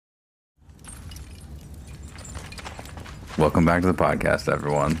Welcome back to the podcast,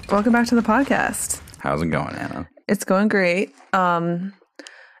 everyone. Welcome back to the podcast. How's it going, Anna? It's going great. It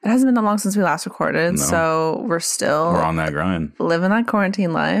hasn't been that long since we last recorded, so we're on that grind. Living that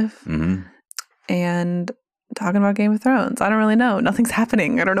quarantine life and talking about Game of Thrones. I don't really know. Nothing's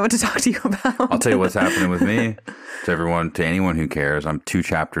happening. I don't know what to talk to you about. I'll tell you what's happening with me. To anyone who cares, I'm 2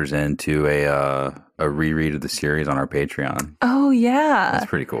 chapters into a reread of the series on our Patreon. Oh, yeah. That's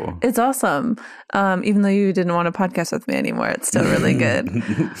pretty cool. It's awesome. Even though you didn't want to podcast with me anymore, it's still really good.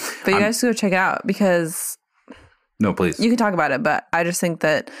 But you guys should go check it out because... No, please. You can talk about it, but I just think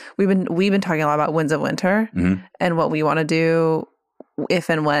that we've been talking a lot about Winds of Winter and what we want to do if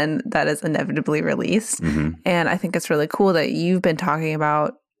and when that is inevitably released. And I think it's really cool that you've been talking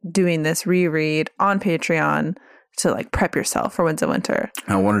about doing this reread on Patreon to like prep yourself for Winds of Winter.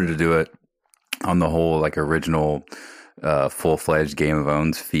 I wanted to do it on the whole like original full-fledged Game of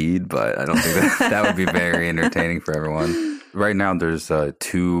Thrones feed, but I don't think that would be very entertaining for everyone. Right now, there's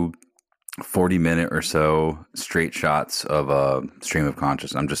 2 40-minute or so straight shots of stream of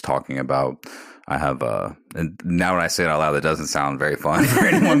consciousness. I'm just talking about. I have and now when I say it out loud, it doesn't sound very fun for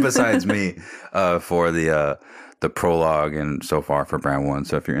anyone besides me. For the prologue and so far for Brand 1.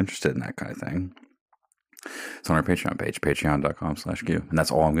 So if you're interested in that kind of thing, it's on our Patreon page, patreon.com/Q. And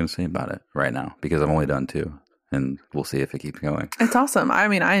that's all I'm going to say about it right now because I've only done 2, and we'll see if it keeps going. It's awesome. I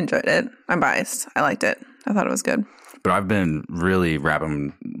mean, I enjoyed it. I'm biased. I liked it. I thought it was good. But I've been really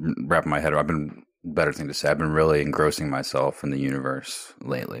wrapping my head around. Better thing to say. I've been really engrossing myself in the universe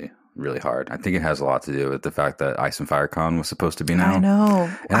lately, really hard. I think it has a lot to do with the fact that Ice and Fire Con was supposed to be now. I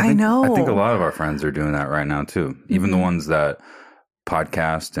know. I think a lot of our friends are doing that right now too. Even the ones that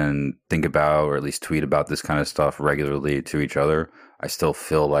podcast and think about, or at least tweet about this kind of stuff regularly to each other. I still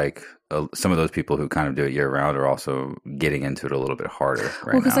feel like some of those people who kind of do it year round are also getting into it a little bit harder right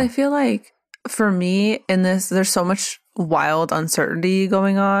now. Well, because I feel like for me in this, there's so much wild uncertainty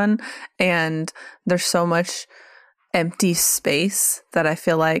going on and there's so much empty space that I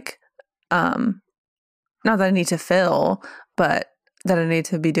feel like, not that I need to fill, but that I need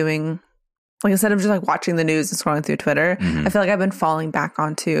to be doing, like instead of just like watching the news and scrolling through Twitter, I feel like I've been falling back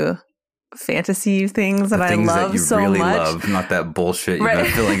onto fantasy things that I love so much. Love, not that bullshit you've been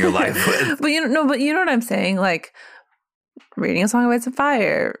filling your life with. But you know what I'm saying? Like reading A Song of Ice and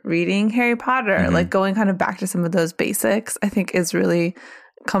Fire, reading Harry Potter, like going kind of back to some of those basics, I think is really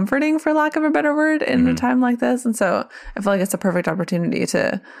comforting, for lack of a better word, in a time like this. And so I feel like it's a perfect opportunity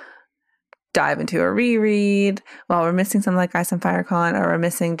to dive into a reread while we're missing something like Ice and Fire Con, or we're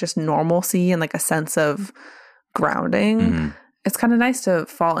missing just normalcy and like a sense of grounding. It's kind of nice to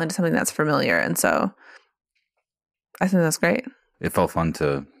fall into something that's familiar. And so I think that's great. It felt fun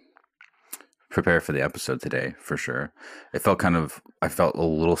to prepare for the episode today, for sure. I felt a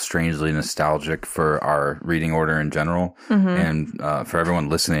little strangely nostalgic for our reading order in general. And for everyone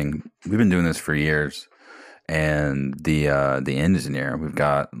listening, we've been doing this for years. And the end is near. We've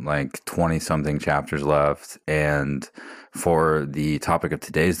got like 20-something chapters left. And for the topic of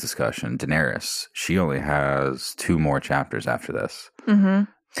today's discussion, Daenerys, she only has 2 more chapters after this.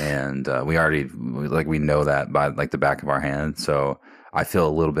 And we know that by like the back of our hand. So I feel a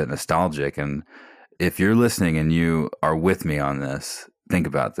little bit nostalgic. And if you're listening and you are with me on this, think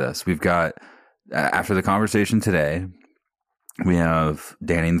about this. We've got, after the conversation today, we have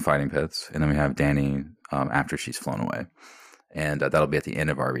Dany in the fighting pits, and then we have Dany after she's flown away. And that'll be at the end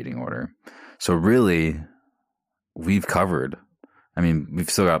of our reading order. So really, we've covered, I mean, we've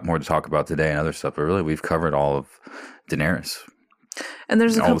still got more to talk about today and other stuff, but really we've covered all of Daenerys. And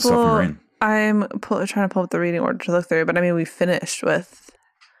there's a all the stuff couple, from Reign. I'm trying to pull up the reading order to look through, but I mean, we finished with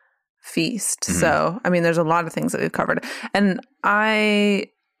Feast. So, I mean, there's a lot of things that we've covered. And I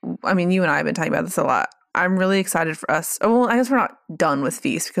mean, you and I have been talking about this a lot. I'm really excited for us. Well, I guess we're not done with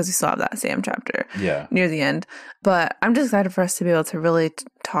Feast because we still have that Sam chapter near the end. But I'm just excited for us to be able to really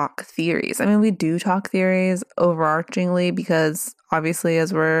talk theories. I mean, we do talk theories overarchingly because obviously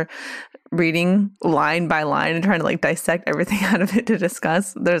as we're reading line by line and trying to like dissect everything out of it to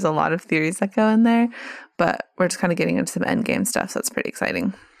discuss, there's a lot of theories that go in there. But we're just kind of getting into some endgame stuff. So it's pretty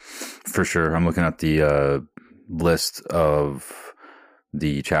exciting. For sure. I'm looking at the list of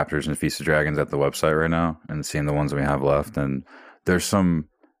the chapters in Feast of Dragons at the website right now and seeing the ones that we have left. And there's some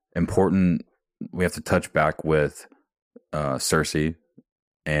important, we have to touch back with Cersei,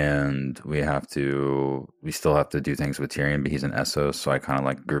 and we still have to do things with Tyrion, but he's in Essos, so I kind of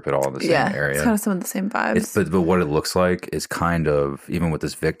like group it all in the same area. It's kind of some of the same vibes. But what it looks like is kind of, even with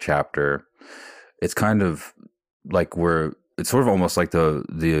this Vic chapter, it's kind of like it's sort of almost like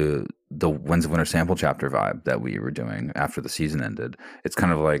the Winds of Winter sample chapter vibe that we were doing after the season ended. It's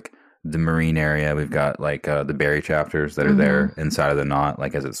kind of like the marine area. We've got like the berry chapters that are there inside of the knot,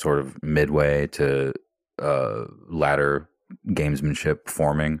 like as it's sort of midway to ladder gamesmanship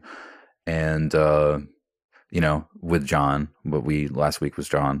forming. And with John, but last week was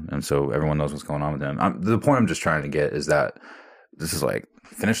John, and so everyone knows what's going on with him. The point I'm just trying to get is that this is like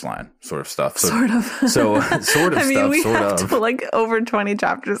finish line sort of stuff. So, sort of. So sort of I mean, stuff. we sort have of. to like over 20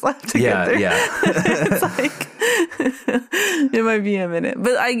 chapters left to get through. Yeah. It's like it might be a minute,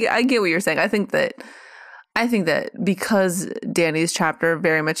 but I get what you're saying. I think that because Dany's chapter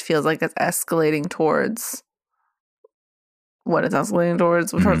very much feels like it's escalating towards what it's escalating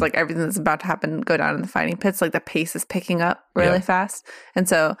towards like everything that's about to happen, go down in the fighting pits. Like the pace is picking up really fast, and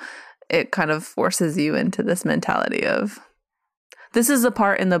so it kind of forces you into this mentality of. This is a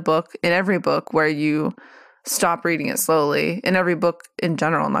part in the book, in every book, where you stop reading it slowly. In every book in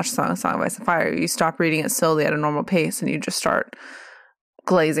general, not just Song of Ice and Fire, you stop reading it slowly at a normal pace and you just start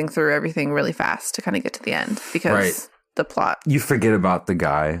glazing through everything really fast to kind of get to the end because the plot. You forget about the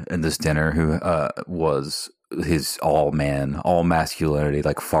guy in this dinner who was his all masculinity,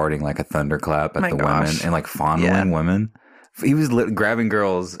 like farting like a thunderclap at women and like fondling women. He was grabbing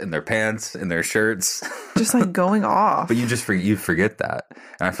girls in their pants, in their shirts. Just like going off. But you forget that.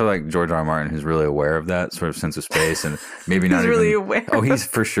 And I feel like George R. R. Martin, who's really aware of that sort of sense of space and maybe not even. He's really aware. Oh, he's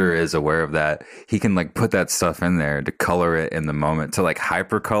for sure is aware of that. He can like put that stuff in there to color it in the moment, to like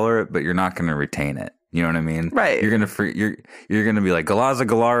hyper color it, but you're not going to retain it. You know what I mean? Right. You're gonna be like Galaza,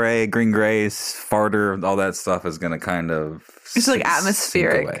 Galare, Green Grace, Farter, all that stuff is gonna kind of it's like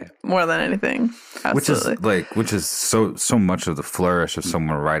atmospheric more than anything. Absolutely. Which is so much of the flourish of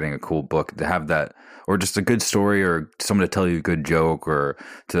someone writing a cool book, to have that, or just a good story, or someone to tell you a good joke, or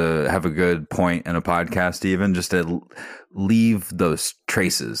to have a good point in a podcast, even just to leave those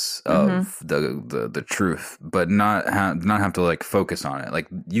traces of the truth, but not have to like focus on it. Like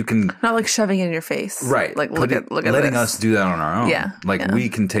you can not like shoving it in your face, right? Like look at letting this. us do that on our own. Yeah, we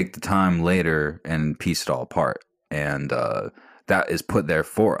can take the time later and piece it all apart, and that is put there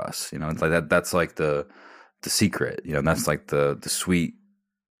for us. It's like that. That's like the secret. That's like the sweet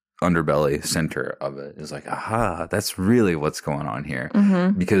underbelly center of it is like, aha, that's really what's going on here,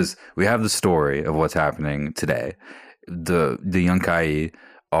 because we have the story of what's happening today. The Yunkai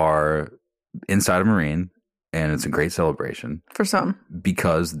are inside a marine, and it's a great celebration for some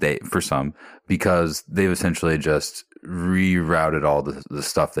because they've essentially just rerouted all the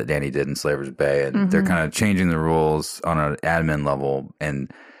stuff that Dany did in Slaver's Bay, and they're kind of changing the rules on an admin level,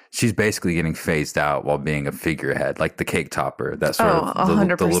 and she's basically getting phased out while being a figurehead, like the cake topper, that sort of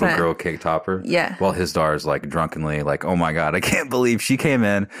the little girl cake topper. Yeah. While his daughter's like drunkenly like, oh my God, I can't believe she came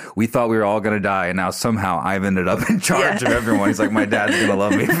in. We thought we were all going to die. And now somehow I've ended up in charge of everyone. He's like, my dad's going to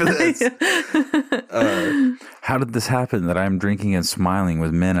love me for this. How did this happen that I'm drinking and smiling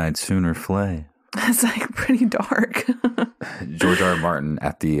with men I'd sooner flay? It's like pretty dark. George R. R. Martin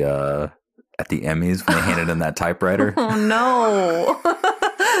at the Emmys when they handed him that typewriter. Oh no.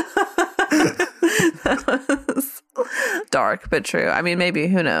 That was dark but true. I mean, maybe,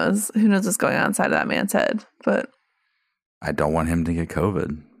 who knows what's going on inside of that man's head, but I don't want him to get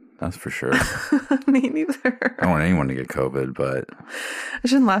COVID, that's for sure. Me neither. I don't want anyone to get COVID, but I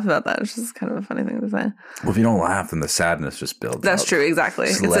shouldn't laugh about that. It's just kind of a funny thing to say. Well, if you don't laugh, then the sadness just builds That's up. True, exactly.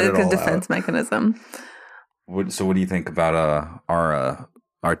 It's like a defense mechanism. So what do you think about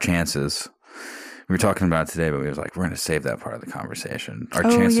our chances? We were talking about it today, but we was like, we're going to save that part of the conversation. Our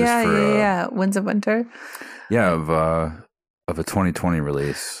chances for Winds of Winter. Yeah, of a 2020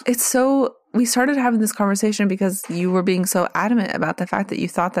 release. We started having this conversation because you were being so adamant about the fact that you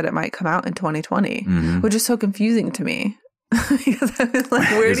thought that it might come out in 2020, which is so confusing to me. Because I was like,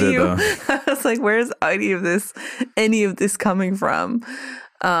 I was like, where's any of this coming from?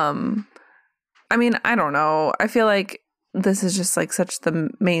 I mean, I don't know. I feel like this is just like such the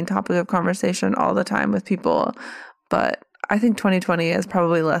main topic of conversation all the time with people, but I think 2020 is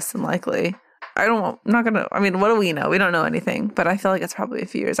probably less than likely. I'm not gonna, I mean, what do we know? We don't know anything, but I feel like it's probably a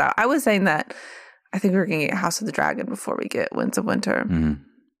few years out. I was saying that I think we're gonna get House of the Dragon before we get Winds of Winter.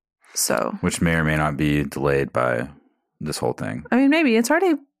 So, which may or may not be delayed by this whole thing. I mean, maybe it's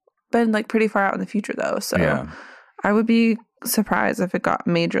already been like pretty far out in the future though. So yeah. I would be surprised if it got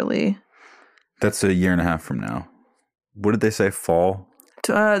majorly. That's a year and a half from now. What did they say? Fall?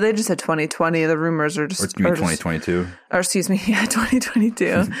 They just said 2020. The rumors are just... Or 2022? Or excuse me,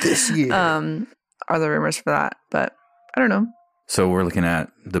 2022. This year. Are the rumors for that, but I don't know. So we're looking at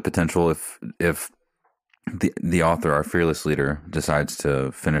the potential if the author, our fearless leader, decides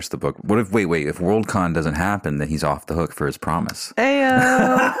to finish the book. What if, wait, if Worldcon doesn't happen, then he's off the hook for his promise?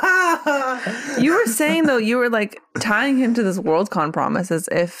 Ayo. You were saying, though, you were like tying him to this Worldcon promise as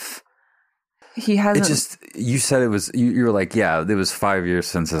if he hasn't. It just, you said it was, you were like, yeah, it was 5 years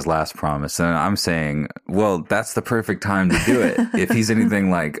since his last promise. And I'm saying, well, that's the perfect time to do it. If he's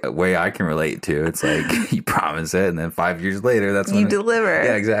anything like a way I can relate to, it's like you promise it and then 5 years later, that's when you deliver.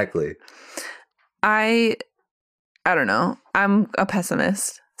 Yeah, exactly. I don't know. I'm a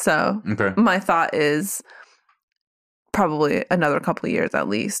pessimist. So my thought is probably another couple of years at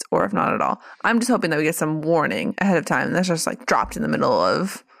least, or if not at all. I'm just hoping that we get some warning ahead of time. That's just like dropped in the middle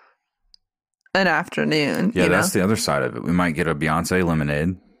of an afternoon. Yeah, that's the other side of it. We might get a Beyonce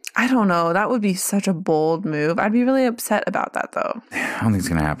Lemonade. I don't know. That would be such a bold move. I'd be really upset about that, though. I don't think it's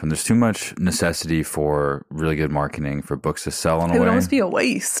going to happen. There's too much necessity for really good marketing for books to sell in a way. It would almost be a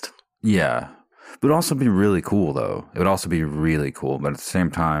waste. Yeah. But it would also be really cool, though. It would also be really cool. But at the same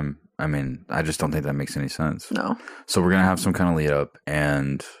time, I mean, I just don't think that makes any sense. No. So we're going to have some kind of lead up,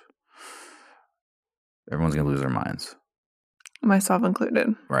 and everyone's going to lose their minds. Myself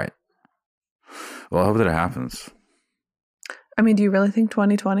included. Right. Well, I hope that it happens. I mean, do you really think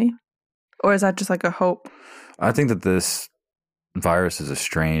 2020? Or is that just like a hope? I think that this virus is a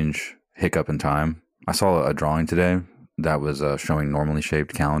strange hiccup in time. I saw a drawing today that was showing normally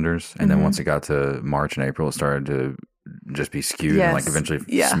shaped calendars. And then once it got to March and April, it started to just be skewed and like eventually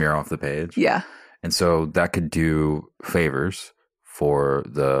smear off the page. Yeah. And so that could do favors for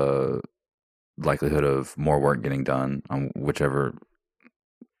the likelihood of more work getting done on whichever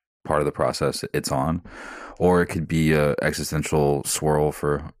part of the process it's on, or it could be a existential swirl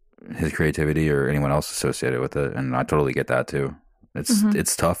for his creativity or anyone else associated with it. And I totally get that too.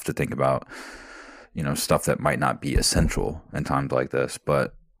 It's tough to think about, you know, stuff that might not be essential in times like this.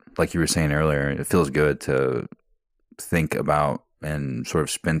 But like you were saying earlier, it feels good to think about and sort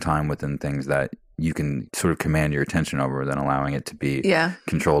of spend time within things that you can sort of command your attention over than allowing it to be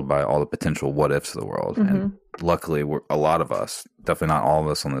controlled by all the potential what ifs of the world. And luckily, a lot of us, definitely not all of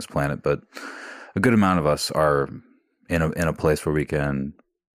us on this planet, but a good amount of us are in a place where we can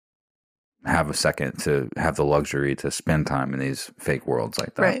have a second to have the luxury to spend time in these fake worlds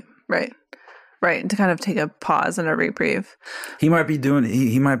like that. Right. And to kind of take a pause and a reprieve. He might be doing,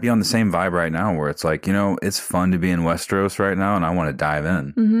 he might be on the same vibe right now where it's like, you know, it's fun to be in Westeros right now and I want to dive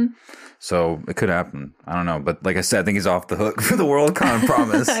in. So it could happen. I don't know. But like I said, I think he's off the hook for the Worldcon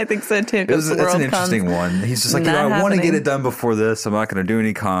promise. I think so too. That's an interesting one. He's just like, you know, I want to get it done before this. I'm not going to do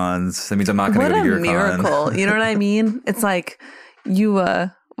any cons. That means I'm not going to go to your con. What a miracle. You know what I mean? It's like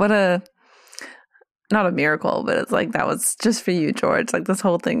not a miracle, but it's like that was just for you, George. Like this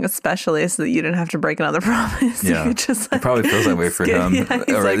whole thing, especially so that you didn't have to break another promise. Yeah, just like, it probably feels that way for him.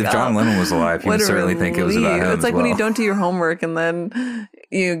 If John Lennon was alive, he would certainly think it was about him. It's like when you don't do your homework and then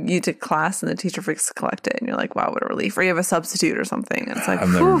you take class and the teacher forgets to collect it, and you're like, wow, what a relief. Or you have a substitute or something. And it's like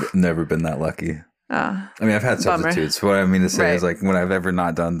I've never been that lucky. I mean, I've had substitutes. What I mean to say is like when I've ever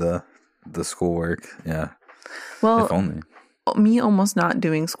not done the schoolwork. Yeah. Well, if only. Me almost not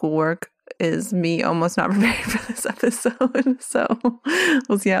doing schoolwork is me almost not prepared for this episode. So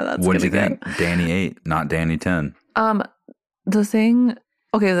we'll see how that's going to go. What did you think? Danny 8, not Danny 10. The thing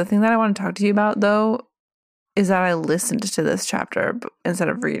that I want to talk to you about, though, is that I listened to this chapter instead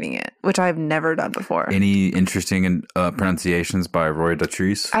of reading it, which I've never done before. Any interesting pronunciations by Roy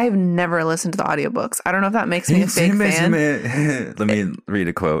Dotrice? I've never listened to the audiobooks. I don't know if that makes me a fake fan. Let me read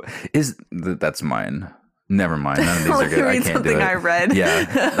a quote. That's mine. Never mind. None of these are good. I can't do it. I read.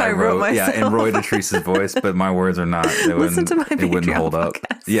 Yeah, I wrote myself. Yeah, in Roy Dotrice's voice, but my words are not. Listen to my Patreon. It wouldn't hold up.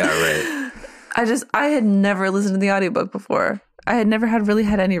 Podcast. Yeah, right. I had never listened to the audiobook before. I had never really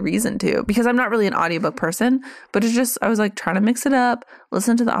had any reason to, because I'm not really an audiobook person, but it's just, I was like trying to mix it up,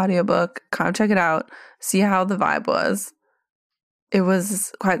 listen to the audiobook, kind of check it out, see how the vibe was. It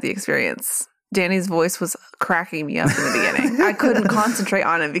was quite the experience. Danny's voice was cracking me up in the beginning. I couldn't concentrate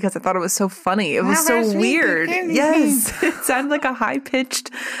on it because I thought it was so funny. It was so weird. Yes. It sounded like a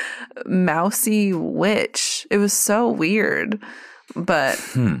high-pitched, mousy witch. It was so weird. But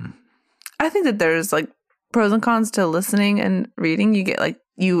I think that there's like pros and cons to listening and reading. You get like,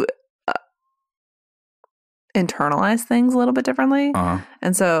 you internalize things a little bit differently.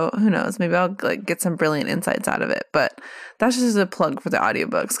 And so who knows, maybe I'll like get some brilliant insights out of it. But that's just a plug for the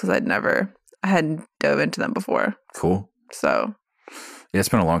audiobooks because I hadn't dove into them before. Cool. So yeah, it's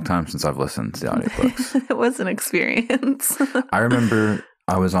been a long time since I've listened to the audiobooks. It was an experience. I remember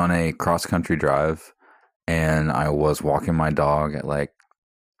I was on a cross-country drive and I was walking my dog at like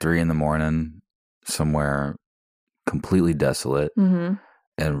 3 a.m. somewhere completely desolate and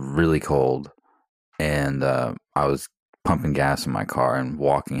really cold. And I was pumping gas in my car and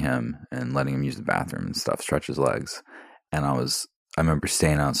walking him and letting him use the bathroom and stuff, stretch his legs. And I was I remember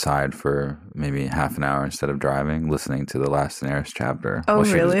staying outside for maybe half an hour instead of driving, listening to the last Daenerys chapter. Oh, while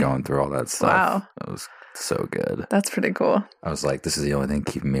she was really? going through all that stuff. Wow. It was so good. That's pretty cool. I was like, this is the only thing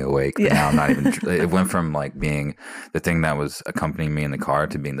keeping me awake. But Yeah. now I'm not even. It went from like being the thing that was accompanying me in the car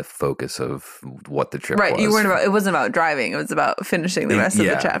to being the focus of what the trip was. Right. You weren't about, it wasn't about driving. It was about finishing the rest of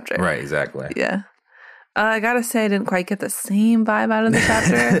the chapter. Right, exactly. Yeah. I gotta say, I didn't quite get the same vibe out of the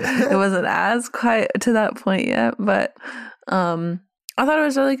chapter. It wasn't as quite to that point yet, but I thought it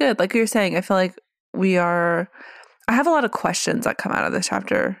was really good. Like you were saying, I feel like I have a lot of questions that come out of this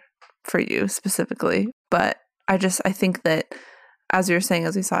chapter for you specifically, but I think that, as you were saying,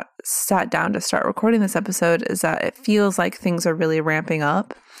 as we sat down to start recording this episode, is that it feels like things are really ramping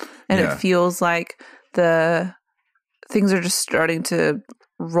up, and it feels like the things are just starting to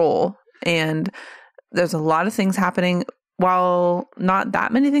roll, and there's a lot of things happening. While not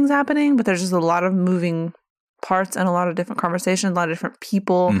that many things happening, but there's just a lot of moving parts and a lot of different conversations, a lot of different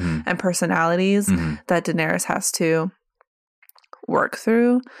people and personalities that Daenerys has to work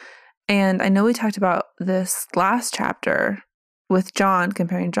through. And I know we talked about this last chapter with Jon,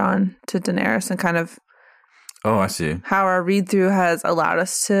 comparing Jon to Daenerys, and kind of I see. how our read through has allowed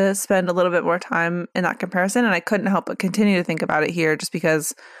us to spend a little bit more time in that comparison. And I couldn't help but continue to think about it here, just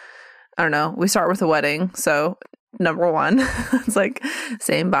because, I don't know, we start with a wedding. So number one, it's like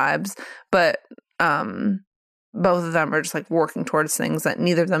same vibes, but both of them are just like working towards things that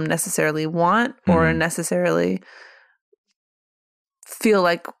neither of them necessarily want or necessarily feel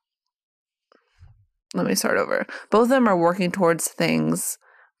like. Let me start over. Both of them are working towards things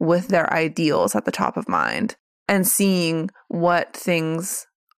with their ideals at the top of mind and seeing what things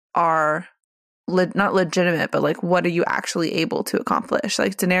are not legitimate, but like, what are you actually able to accomplish?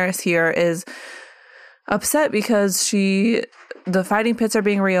 Like Daenerys here is upset because the fighting pits are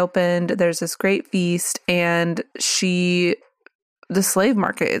being reopened. There's this great feast, and the slave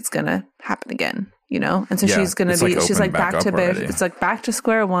market is going to happen again, you know? And so she's going to be, she's like back to, it's like back to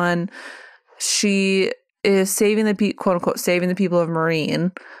square one. She is saving quote unquote, saving the people of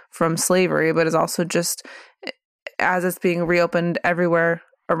Meereen from slavery, but is also just, as it's being reopened everywhere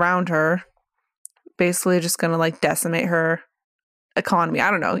around her, basically just going to like decimate her economy. I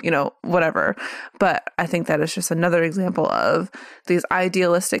don't know, you know, whatever. But I think that is just another example of these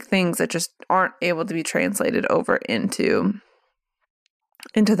idealistic things that just aren't able to be translated over into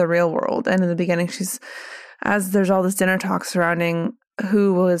the real world. And in the beginning, as there's all this dinner talk surrounding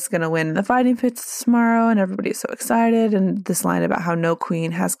who was going to win the fighting pits tomorrow, and everybody's so excited, and this line about how no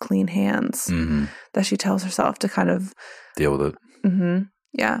queen has clean hands that she tells herself to kind of deal with it.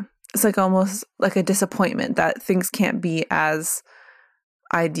 Yeah. It's like almost like a disappointment that things can't be as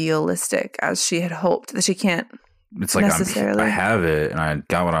idealistic as she had hoped, that she can't. It's like I have it and I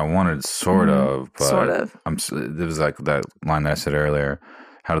got what I wanted, sort of. But sort of. It was like that line that I said earlier.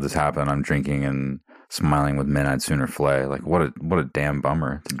 How did this happen? I'm drinking and smiling with men I'd sooner flay. Like what a damn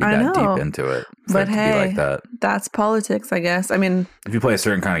bummer to be that deep into it. But hey, to be like that. That's politics, I guess. I mean, if you play a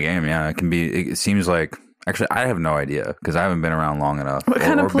certain kind of game, yeah, it can be. It seems like. Actually, I have no idea because I haven't been around long enough. What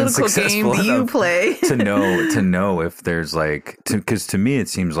kind of political game do you play? to know if there's like, because to me it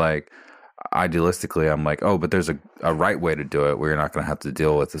seems like idealistically I'm like, oh, but there's a right way to do it where you're not going to have to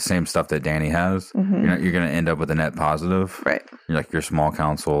deal with the same stuff that Dany has. You're going to end up with a net positive. Right. You're like your small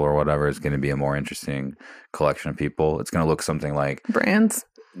council or whatever is going to be a more interesting collection of people. It's going to look something like Brands.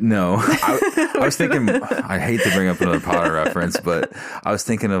 No, I was thinking. I hate to bring up another Potter reference, but I was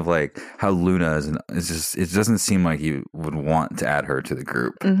thinking of like how Luna is just. It doesn't seem like you would want to add her to the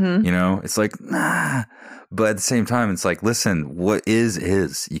group. You know, it's like nah. But at the same time, it's like, listen, what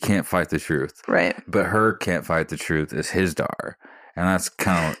is. You can't fight the truth, right? But her can't fight the truth is his daughter, and that's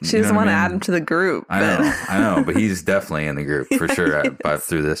kind of. She doesn't want to add him to the group. I know, but he's definitely in the group for sure.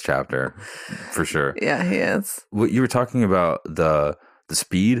 Through this chapter, for sure. Yeah, he is. What you were talking about the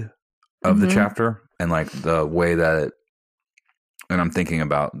speed of the chapter and like the way that and I'm thinking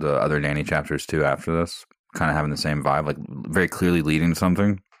about the other Dany chapters too after this, kind of having the same vibe, like very clearly leading to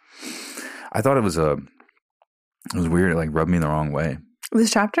something. I thought it was weird. It like rubbed me the wrong way.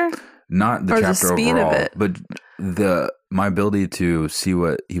 This chapter? Not the or chapter the speed overall, of it. but my ability to see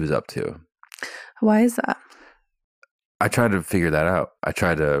what he was up to. Why is that? I tried to figure that out. I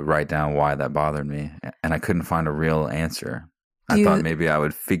tried to write down why that bothered me, and I couldn't find a real answer. I thought maybe I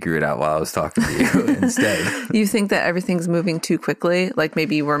would figure it out while I was talking to you instead. You think that everything's moving too quickly? Like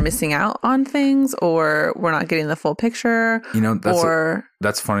maybe we're missing out on things, or we're not getting the full picture? You know,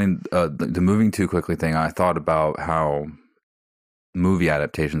 that's funny. The moving too quickly thing, I thought about how movie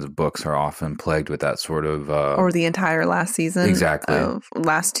adaptations of books are often plagued with that sort of or the entire last season, exactly, of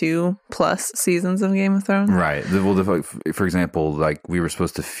last 2+ seasons of Game of Thrones, right? Well, for example, like we were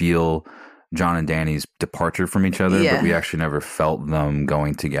supposed to feel Jon and Dany's departure from each other, but we actually never felt them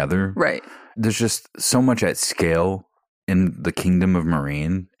going together. Right. There's just so much at scale in the kingdom of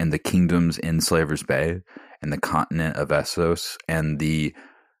Meereen and the kingdoms in Slaver's Bay and the continent of Essos and the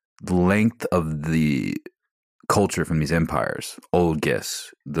length of the culture from these empires, Old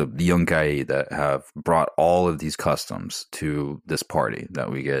Gis, the Yunkai that have brought all of these customs to this party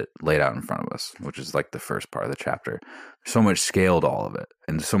that we get laid out in front of us, which is like the first part of the chapter. So much scale to all of it,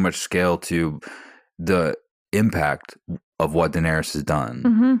 and so much scale to the impact of what Daenerys has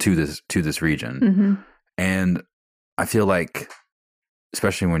done to this region. And I feel like,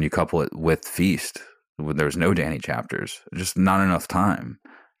 especially when you couple it with Feast, when there's no Dany chapters, just not enough time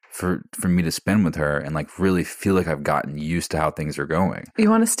for me to spend with her and like really feel like I've gotten used to how things are going. You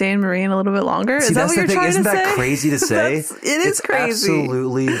want to stay in Meereen a little bit longer? See, is that what you're trying to say? Isn't that crazy to say? It is crazy.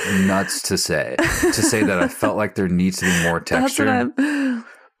 Absolutely nuts to say. To say that I felt like there needs to be more texture.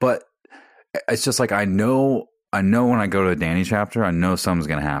 But it's just like I know when I go to a Dany chapter, I know something's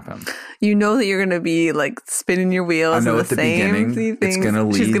going to happen. You know that you're going to be like spinning your wheels. I know at the beginning things. It's going to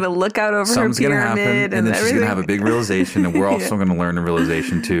lead. She's going to look out over her pyramid, and then she's going to have a big realization, and we're also going to learn a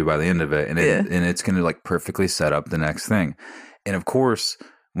realization too by the end of it, and it's going to like perfectly set up the next thing. And of course,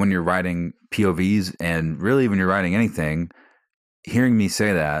 when you're writing POVs, and really when you're writing anything, hearing me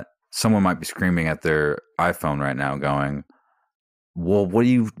say that, someone might be screaming at their iPhone right now, going, well,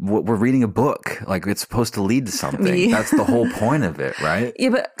 we're reading a book. Like, it's supposed to lead to something. Yeah. That's the whole point of it, right? Yeah,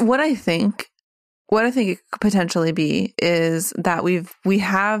 but what I think it could potentially be is that we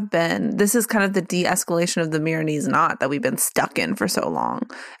have been, this is kind of the de-escalation of the Meereenese knot that we've been stuck in for so long.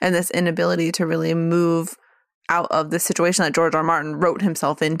 And this inability to really move out of the situation that George R. R. Martin wrote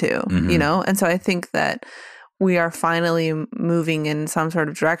himself into, you know? And so I think that we are finally moving in some sort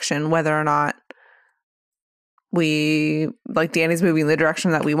of direction, whether or not we like Dany's moving in the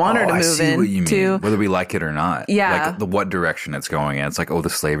direction that we want her to move into, whether we like it or not. Yeah, like what direction it's going in. It's like, oh, the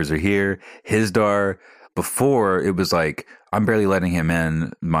slavers are here. Hizdar. Before it was like, I'm barely letting him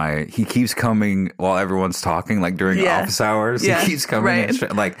in. He keeps coming while everyone's talking, like during office hours. He keeps coming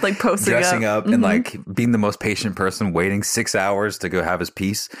in, like posting dressing up and like being the most patient person, waiting 6 hours to go have his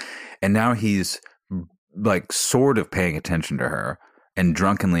piece. And now he's like sort of paying attention to her and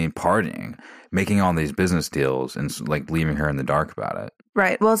drunkenly partying, making all these business deals and like leaving her in the dark about it.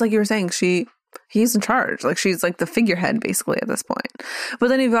 Right. Well, it's like you were saying, he's in charge. Like she's like the figurehead basically at this point. But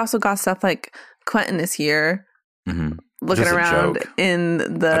then you've also got stuff like Quentin is here looking around in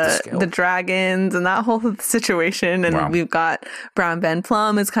the dragons and that whole situation. And we've got Brown Ben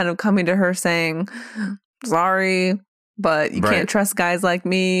Plum is kind of coming to her saying, sorry, but you can't trust guys like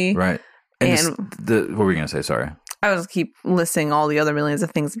me. Right. And what were we going to say? Sorry. I was keep listing all the other millions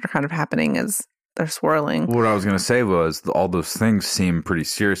of things that are kind of happening as they're swirling. What I was going to say was all those things seem pretty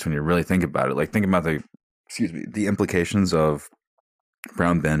serious when you really think about it. Like think about the implications of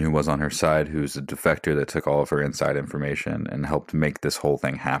Brown Ben, who was on her side, who's a defector that took all of her inside information and helped make this whole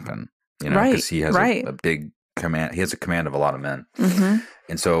thing happen. You know, because he has a big command. He has a command of a lot of men,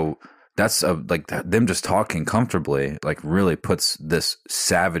 and so that's like them just talking comfortably. Like really puts this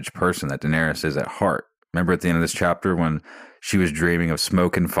savage person that Daenerys is at heart. Remember at the end of this chapter when she was dreaming of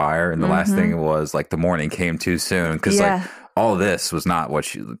smoke and fire, and the last thing was like the morning came too soon because like all this was not what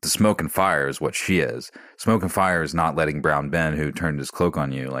the smoke and fire is what she is. Smoke and fire is not letting Brown Ben, who turned his cloak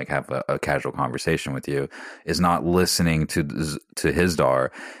on you, like have a casual conversation with you, is not listening to Hizdar,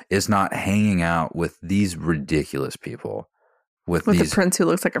 is not hanging out with these ridiculous people. With the prince who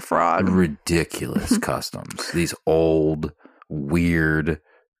looks like a frog. Ridiculous customs. These old, weird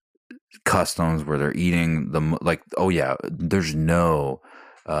customs where they're eating there's no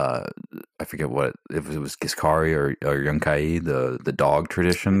I forget if it was Giscari or Yunkai, the dog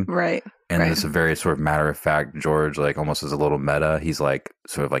tradition, right? And it's a very sort of matter of fact George, like almost as a little meta, he's like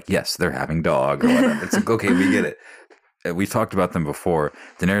sort of like, yes, they're having dog or whatever. It's like, okay, we get it. We've talked about them before.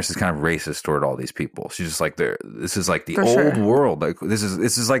 Daenerys is kind of racist toward all these people. She's just like, this is like the old world. Like this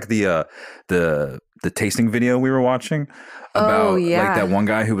is like the tasting video we were watching about like that one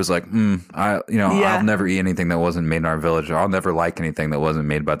guy who was like, I'll never eat anything that wasn't made in our village. Or I'll never like anything that wasn't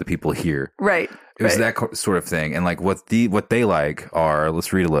made by the people here. Right. It was that sort of thing. And like what they like are,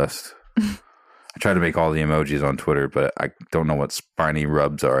 let's read a list. I tried to make all the emojis on Twitter, but I don't know what spiny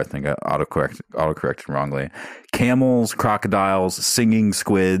rubs are. I think I autocorrected wrongly. Camels, crocodiles, singing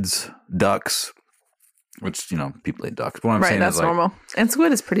squids, ducks, which, people eat ducks. But what I'm Right, saying that's is, like, normal. And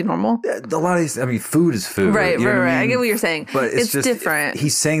squid is pretty normal. a lot of these, food is food. Right, you know what I right. I mean? get what you're saying. But it's just different.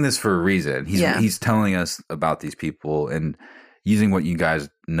 He's saying this for a reason. He's telling us about these people, and using what you guys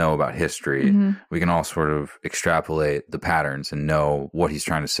know about history, we can all sort of extrapolate the patterns and know what he's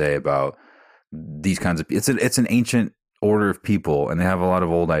trying to say about these kinds of. It's an ancient order of people, and they have a lot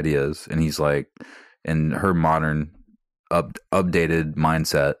of old ideas. And he's like, in her modern, updated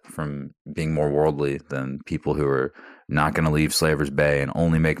mindset from being more worldly than people who are not going to leave Slaver's Bay and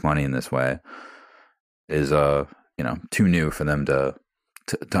only make money in this way, is too new for them to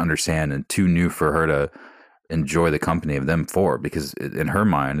understand, and too new for her to enjoy the company of them for. Because in her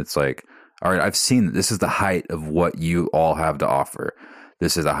mind, it's like, all right, I've seen that this is the height of what you all have to offer.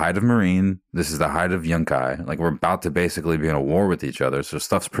 This is the height of Marine. This is the height of Yunkai. Like, we're about to basically be in a war with each other, so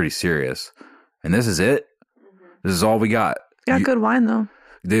stuff's pretty serious. And this is it. This is all we got. Got good wine, though.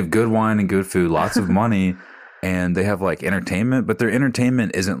 They have good wine and good food, lots of money, and they have, like, entertainment, but their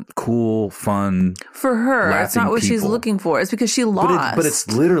entertainment isn't cool, fun. For her, it's not what she's looking for. It's because she lost. But it's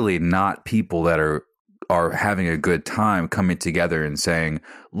literally not people that are having a good time coming together and saying,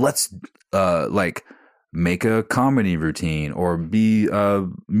 let's, make a comedy routine or be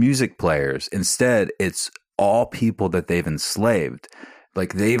music players. Instead, it's all people that they've enslaved.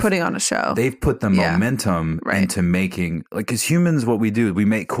 Like, they've putting on a show. They've put the momentum into making, like, as humans, what we do, we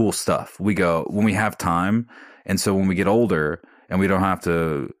make cool stuff. We go when we have time. And so when we get older and we don't have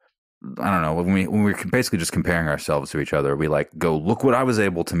to, I don't know, when we're basically just comparing ourselves to each other, we like go, look what I was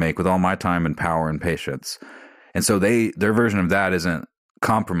able to make with all my time and power and patience. And so their version of that isn't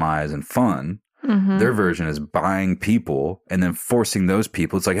compromise and fun. Their version is buying people and then forcing those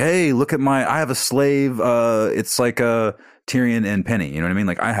people. It's like, hey, look at I have a slave. It's like a Tyrion and Penny. You know what I mean?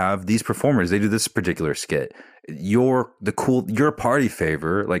 Like, I have these performers. They do this particular skit. You're a party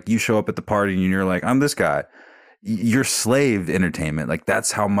favor. Like, you show up at the party and you're like, I'm this guy. You're slave entertainment. Like,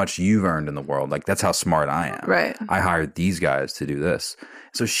 that's how much you've earned in the world. Like, that's how smart I am. Right. I hired these guys to do this.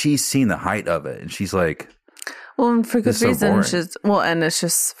 So she's seen the height of it, and she's like, well, and for good reason. So and it's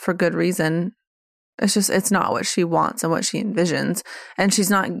just for good reason. It's not what she wants and what she envisions. And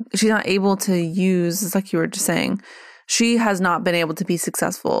she's not able to use, it's like you were just saying, she has not been able to be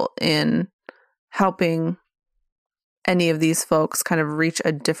successful in helping any of these folks kind of reach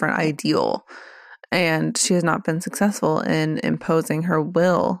a different ideal. And she has not been successful in imposing her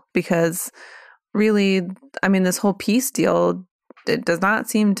will, because really, I mean, this whole peace deal, it does not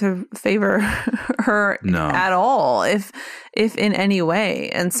seem to favor her at all, if in any way.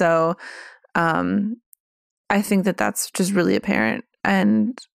 And so I think that that's just really apparent.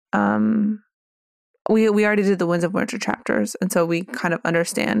 And we already did the Winds of Winter chapters, and so we kind of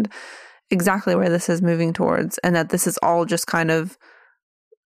understand exactly where this is moving towards, and that this is all just kind of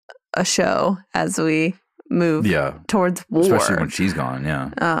a show as we move towards war. Especially when she's gone,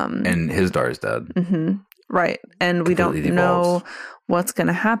 and Hisdar's dead. Right. And we don't know what's going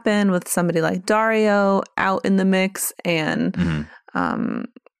to happen with somebody like Daario out in the mix, and I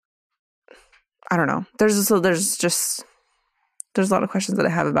don't know. There's a lot of questions that I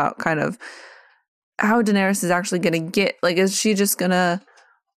have about kind of how Daenerys is actually going to get, like, is she just going to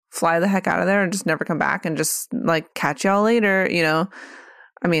fly the heck out of there and just never come back and just like catch y'all later?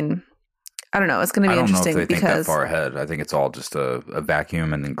 I mean, I don't know. It's going to be interesting. I don't know if they think that far ahead. I think it's all just a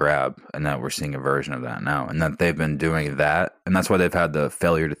vacuum and then grab, and that we're seeing a version of that now, and that they've been doing that, and that's why they've had the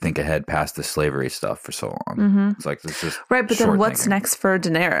failure to think ahead past the slavery stuff for so long. It's like, this is right. But then what's next for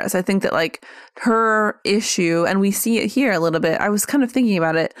Daenerys? I think that, like, her issue, and we see it here a little bit. I was kind of thinking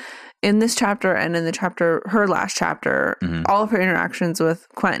about it in this chapter and in the chapter, her last chapter, all of her interactions with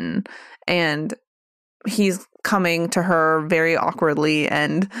Quentin, and he's coming to her very awkwardly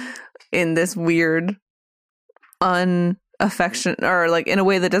and in this weird unaffectionate, or like in a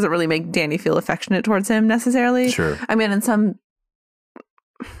way that doesn't really make Dany feel affectionate towards him necessarily. Sure. I mean, in some,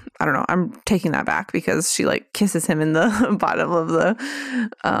 I don't know, I'm taking that back, because she like kisses him in the bottom of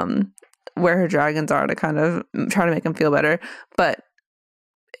the where her dragons are to kind of try to make him feel better, but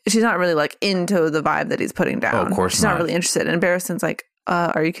she's not really like into the vibe that he's putting down. Oh, of course she's not really interested. And Barristan's like,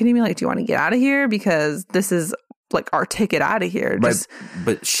 are you kidding me? Like, do you want to get out of here? Because this is like our ticket out of here.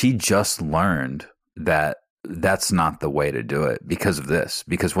 But she just learned that that's not the way to do it because of this.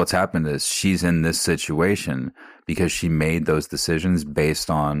 Because what's happened is she's in this situation because she made those decisions based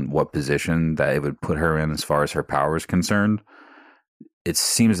on what position that it would put her in as far as her power is concerned. It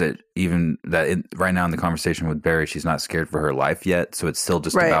seems that right now in the conversation with Barry, she's not scared for her life yet. So it's still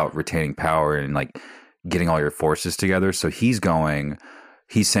just about retaining power and like getting all your forces together. So he's saying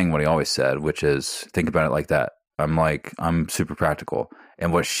what he always said, which is think about it like that. I'm super practical.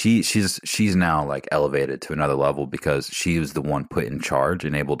 And what she's now like elevated to another level because she was the one put in charge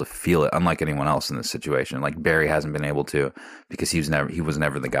and able to feel it, unlike anyone else in this situation. Like Barry hasn't been able to because he was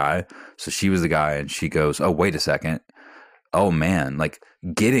never the guy. So she was the guy, and she goes, "Oh, wait a second. Oh man, like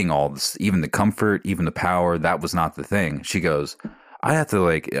getting all this, even the comfort, even the power, that was not the thing." She goes, I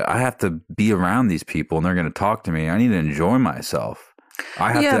have to be around these people, and they're going to talk to me. I need to enjoy myself.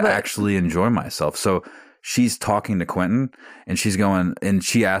 I have to actually enjoy myself. So she's talking to Quentin, and she's going, and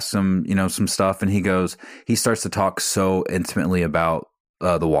she asks him, some stuff, and he starts to talk so intimately about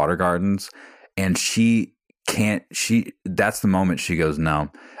the water gardens, and that's the moment she goes, no.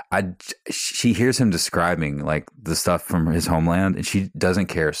 She hears him describing like the stuff from his homeland, and she doesn't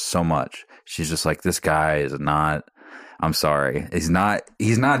care so much. She's just like, this guy is not, I'm sorry. He's not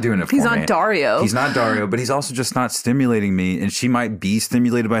doing it for me. He's not Dario. He's not Dario, but he's also just not stimulating me. And she might be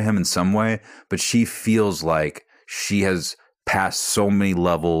stimulated by him in some way, but she feels like she has passed so many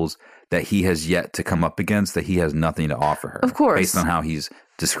levels that he has yet to come up against, that he has nothing to offer her. Of course. Based on how he's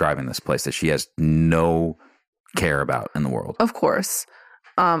describing this place that she has no care about in the world. Of course.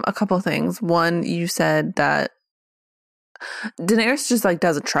 A couple of things. One, you said that Daenerys just like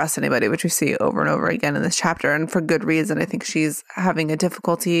doesn't trust anybody, which we see over and over again in this chapter, and for good reason. I think she's having a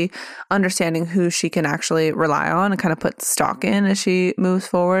difficulty understanding who she can actually rely on and kind of put stock in as she moves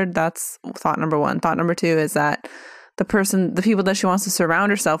forward. That's thought number one. Thought number two is that the people that she wants to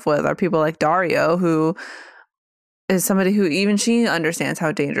surround herself with are people like Dario, who is somebody who even she understands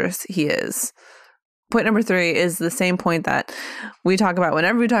how dangerous he is. Point number three is the same point that we talk about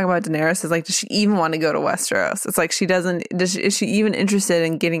whenever we talk about Daenerys, is like, does she even want to go to Westeros? It's like is she even interested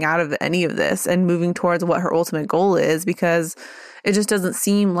in getting out of any of this and moving towards what her ultimate goal is? Because it just doesn't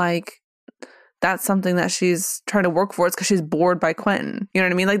seem like that's something that she's trying to work for. It's because she's bored by Quentin. You know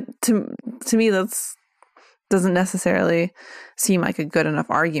what I mean? Like to me, that's doesn't necessarily seem like a good enough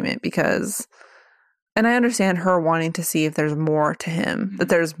argument because... And I understand her wanting to see if there's more to him, that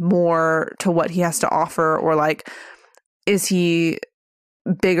there's more to what he has to offer, or like, is he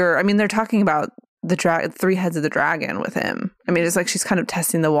bigger? I mean, they're talking about the three heads of the dragon with him. I mean, it's like she's kind of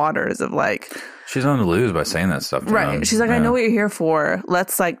testing the waters of like... She's on to lose by saying that stuff to right. him. She's like, I know what you're here for.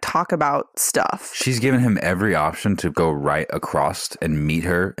 Let's like talk about stuff. She's given him every option to go right across and meet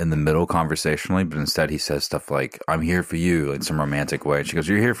her in the middle conversationally, but instead he says stuff like, I'm here for you in some romantic way. And she goes,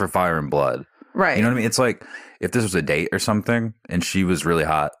 you're here for fire and blood. Right. You know what I mean? It's like if this was a date or something and she was really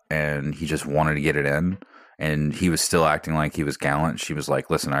hot and he just wanted to get it in and he was still acting like he was gallant. She was like,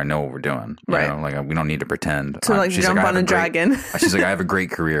 listen, I know what we're doing. You know? Like, we don't need to pretend. So like jump on a dragon. She's like, I have a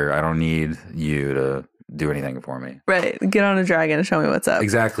great career. I don't need you to do anything for me. Right. Get on a dragon and show me what's up.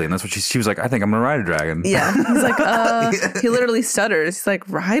 Exactly. And that's what she was like, I think I'm going to ride a dragon. Yeah. He's like, he literally stutters. He's like,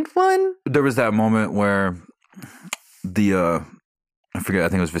 ride one? There was that moment where I forget, I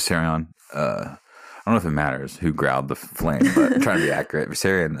think it was Viserion. I don't know if it matters who growled the flame, but I'm trying to be accurate.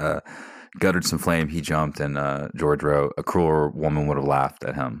 Viserion guttered some flame. He jumped, and George wrote, a cruel woman would have laughed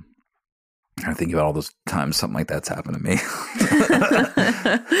at him. I think about all those times something like that's happened to me.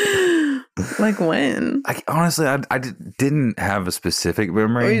 Like when? Honestly, I didn't have a specific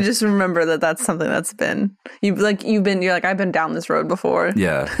memory. Or you just remember that that's something that's been you're like, I've been down this road before.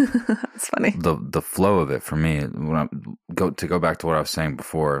 Yeah, it's funny. The flow of it for me. When I go back to what I was saying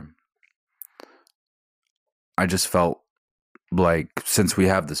before, I just felt like since we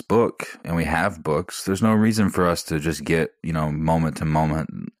have this book and we have books, there's no reason for us to just get, moment to moment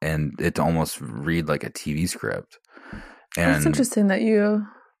and it to almost read like a TV script. And that's interesting that you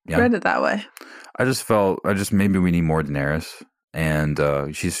read it that way. Maybe we need more Daenerys,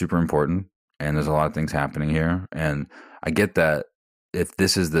 and she's super important and there's a lot of things happening here. And I get that if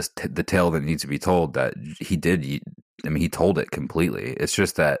this is the tale that needs to be told, that he told it completely.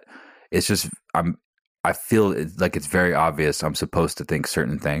 I feel like it's very obvious I'm supposed to think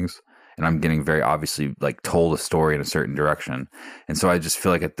certain things, and I'm getting very obviously like told a story in a certain direction. And so I just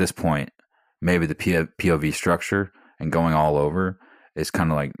feel like at this point, maybe the POV structure and going all over is kind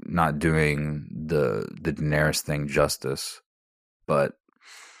of like not doing the Daenerys thing justice. But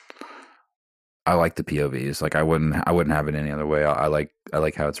I like the POVs. Like I wouldn't have it any other way. I like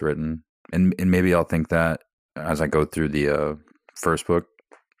how it's written, and maybe I'll think that as I go through the first book.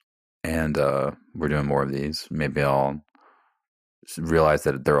 And we're doing more of these. Maybe I'll realize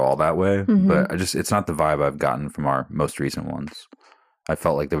that they're all that way. Mm-hmm. But it's not the vibe I've gotten from our most recent ones. I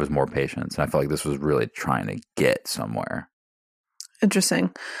felt like there was more patience. And I felt like this was really trying to get somewhere.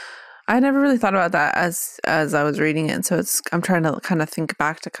 Interesting. I never really thought about that as I was reading it. So I'm trying to kind of think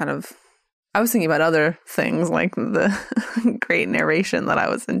back to kind of I was thinking about other things like the great narration that I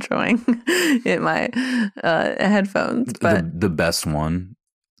was enjoying in my headphones. But the best one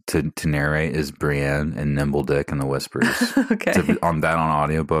to narrate is Brienne and Nimble Dick and the Whispers. okay, on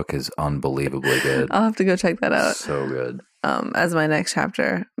audiobook is unbelievably good. I'll have to go check that out. So good. As my next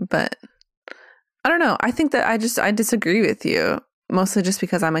chapter, but I don't know. I think that I disagree with you. Mostly just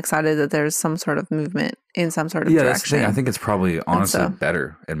because I'm excited that there's some sort of movement in some sort of direction. That's the thing. I think it's probably honestly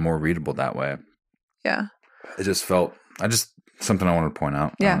better and more readable that way. Yeah. It just felt, something I wanted to point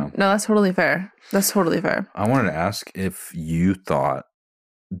out. Yeah. No, that's totally fair. I wanted to ask if you thought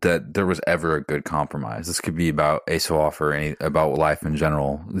that there was ever a good compromise. This could be about Asaoth or about life in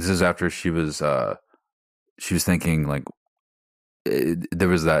general. This is after she was thinking like,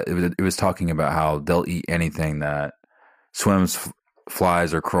 it was talking about how they'll eat anything that swims,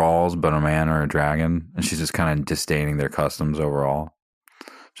 flies, or crawls, but a man or a dragon, and she's just kind of disdaining their customs overall.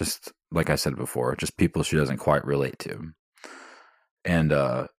 Just like I said before, just people she doesn't quite relate to, and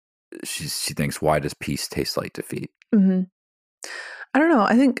she thinks, why does peace taste like defeat? Mm-hmm. I don't know.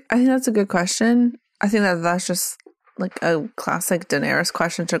 I think that's a good question. I think that's just like a classic Daenerys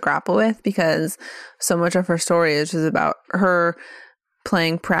question to grapple with, because so much of her story is just about her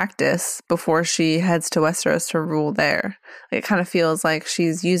playing practice before she heads to Westeros to rule there. It kind of feels like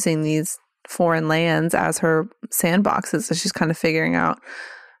she's using these foreign lands as her sandboxes, so she's kind of figuring out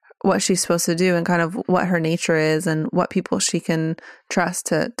what she's supposed to do and kind of what her nature is and what people she can trust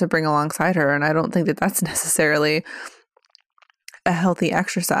to bring alongside her. And I don't think that that's necessarily a healthy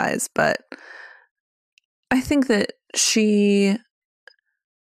exercise, but I think that it's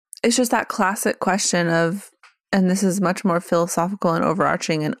just that classic question of, and this is much more philosophical and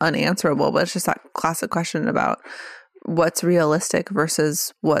overarching and unanswerable, but it's just that classic question about what's realistic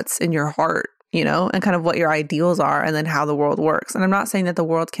versus what's in your heart, and kind of what your ideals are, and then how the world works. And I'm not saying that the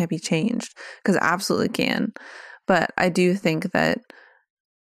world can't be changed, because it absolutely can. But I do think that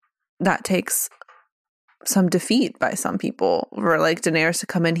takes some defeat by some people, for like Daenerys to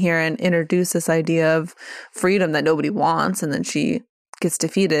come in here and introduce this idea of freedom that nobody wants, and then she gets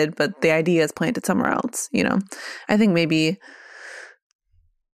defeated, but the idea is planted somewhere else. I think maybe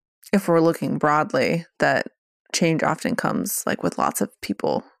if we're looking broadly, that change often comes like with lots of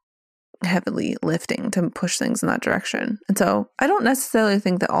people heavily lifting to push things in that direction. And so I don't necessarily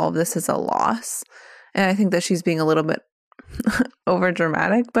think that all of this is a loss. And I think that she's being a little bit over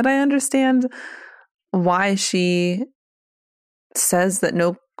dramatic, but I understand why she says that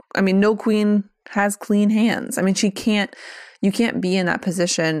no queen has clean hands. I mean, you can't be in that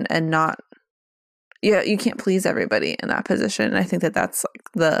position and not, you can't please everybody in that position. And I think that that's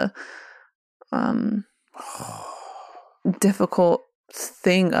like the difficult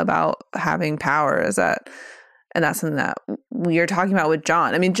thing about having power is that, and that's something that we are talking about with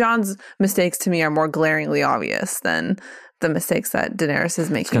Jon. I mean, Jon's mistakes to me are more glaringly obvious than the mistakes that Daenerys is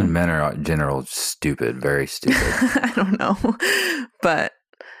making. Because men are in general stupid, very stupid. I don't know. But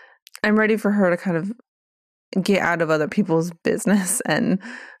I'm ready for her to kind of get out of other people's business and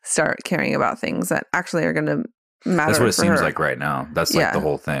start caring about things that actually are going to matter. That's what it seems her. like right now. That's like the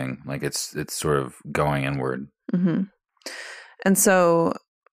whole thing. Like it's sort of going inward. Mm-hmm. And so,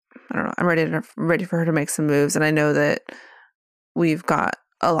 I don't know, I'm ready for her to make some moves. And I know that we've got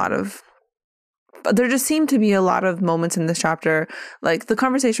there just seemed to be a lot of moments in this chapter, like the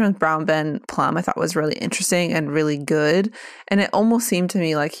conversation with Brown Ben Plum, I thought was really interesting and really good. And it almost seemed to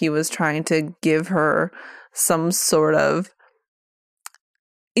me like he was trying to give her some sort of,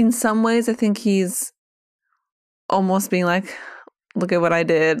 in some ways, I think he's almost being like, look at what I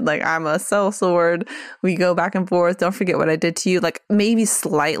did. Like, I'm a sellsword. We go back and forth. Don't forget what I did to you. Like, maybe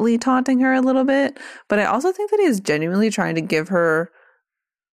slightly taunting her a little bit. But I also think that he is genuinely trying to give her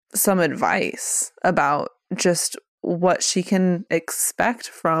some advice about just what she can expect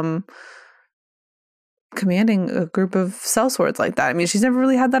from commanding a group of sellswords like that. I mean, she's never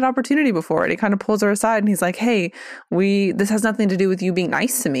really had that opportunity before. And he kind of pulls her aside and he's like, hey, this has nothing to do with you being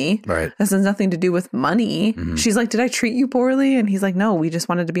nice to me. Right. This has nothing to do with money. Mm-hmm. She's like, did I treat you poorly? And he's like, no, we just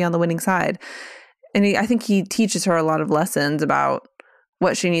wanted to be on the winning side. And I think he teaches her a lot of lessons about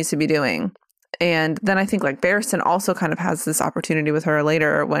what she needs to be doing. And then I think like Barristan also kind of has this opportunity with her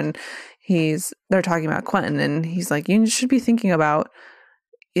later when they're talking about Quentyn and he's like, you should be thinking about,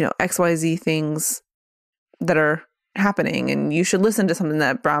 XYZ things that are happening and you should listen to something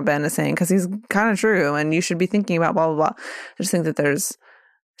that Brown Ben is saying because he's kind of true and you should be thinking about blah, blah, blah. I just think that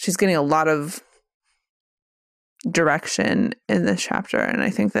she's getting a lot of direction in this chapter. And I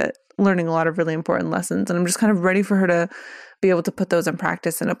think that learning a lot of really important lessons and I'm just kind of ready for her to be able to put those in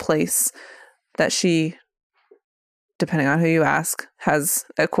practice in a place that she, depending on who you ask, has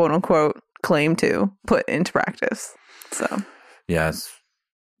a quote unquote claim to put into practice. So yes,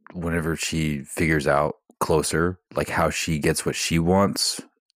 whenever she figures out closer, like how she gets what she wants,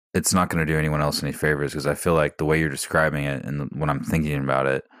 it's not going to do anyone else any favors, because I feel like the way you're describing it and when I'm thinking about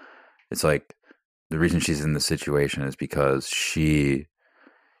it, it's like the reason she's in this situation is because she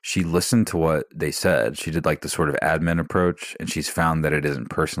listened to what they said. She did like the sort of admin approach, and she's found that it isn't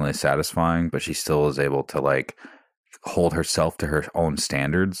personally satisfying, but she still is able to like hold herself to her own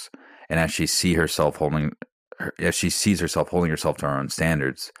standards. And as she sees herself holding herself to her own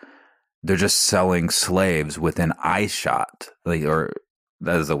standards, they're just selling slaves within eyeshot, like, or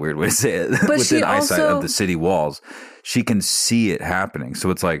that is a weird way to say it. But within eyesight of the city walls, she can see it happening.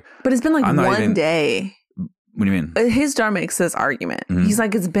 So it's like, but it's been like one day. What do you mean? His Dar makes this argument. Mm-hmm. He's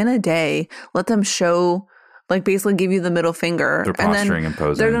like, it's been a day. Let them show, like, basically give you the middle finger. They're posturing and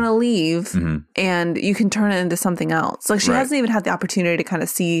posing. They're going to leave, and you can turn it into something else. Like, she hasn't even had the opportunity to kind of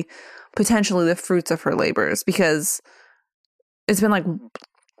see potentially the fruits of her labors, because it's been like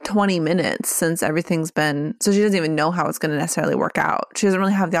 20 minutes since everything's been. So she doesn't even know how it's going to necessarily work out. She doesn't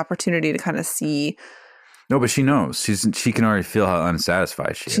really have the opportunity to kind of see. No, but she knows. She can already feel how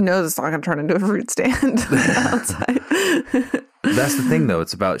unsatisfied she is. She knows it's not going to turn into a fruit stand outside. That's the thing, though.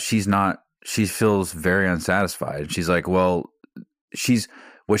 It's about she feels very unsatisfied. She's like, well,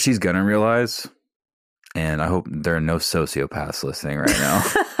 what she's going to realize, and I hope there are no sociopaths listening right now.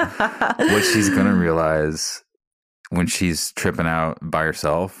 What she's going to realize when she's tripping out by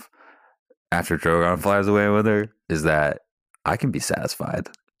herself after Drogon flies away with her is that I can be satisfied.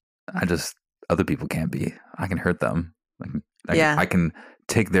 Other people can't be. I can hurt them. I can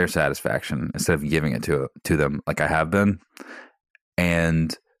take their satisfaction instead of giving it to them like I have been,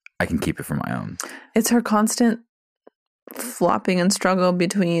 and I can keep it for my own. It's her constant flopping and struggle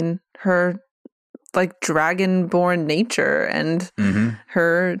between her like dragon-born nature and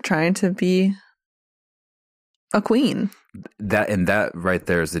her trying to be a queen. That right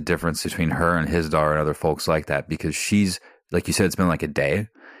there is the difference between her and Hizdahr and other folks like that, because she's, like you said, it's been like a day.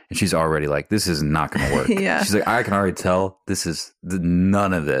 And she's already like, this is not going to work. Yeah. She's like, I can already tell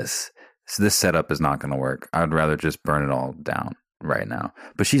none of this. So this setup is not going to work. I'd rather just burn it all down right now.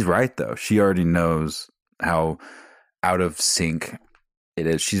 But she's right, though. She already knows how out of sync it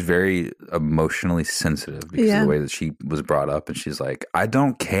is. She's very emotionally sensitive because of the way that she was brought up. And she's like, I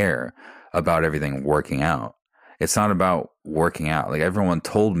don't care about everything working out. It's not about working out. Like, everyone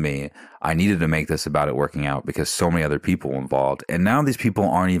told me I needed to make this about it working out because so many other people were involved. And now these people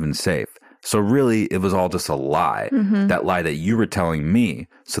aren't even safe. So really, it was all just a lie. That lie that you were telling me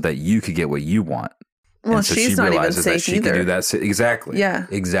so that you could get what you want. Well, and so she's not even safe that she either. Can do that. Exactly. Yeah.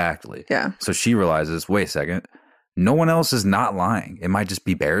 Exactly. Yeah. So she realizes, wait a second, no one else is not lying. It might just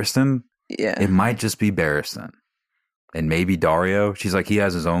be Barristan. Yeah. It might just be Barristan. And maybe Daario. She's like, he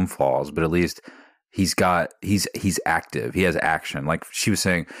has his own flaws, but at least he's active. He has action. Like she was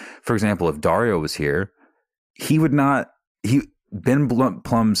saying, for example, if Daario was here, Ben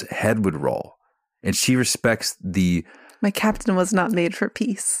Plum's head would roll. And she respects my captain was not made for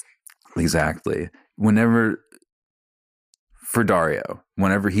peace. Exactly. For Daario,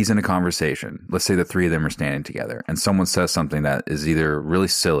 whenever he's in a conversation, let's say the three of them are standing together and someone says something that is either really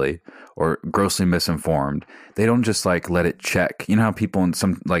silly or grossly misinformed, they don't just like let it check. You know how people in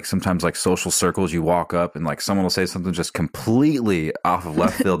sometimes like social circles, you walk up and like someone will say something just completely off of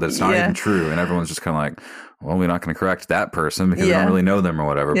left field that's not even true. And everyone's just kind of like, well, we're not going to correct that person because we don't really know them or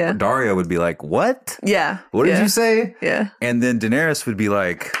whatever. Yeah. But Daario would be like, what? Yeah. What did you say? Yeah. And then Daenerys would be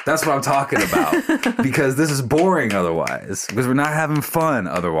like, that's what I'm talking about because this is boring otherwise, because we're not having fun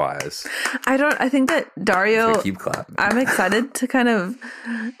otherwise. I think that Daario, keep clapping. I'm excited to kind of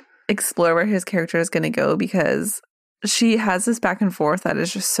explore where his character is going to go, because she has this back and forth that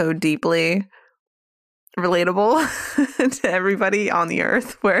is just so deeply relatable to everybody on the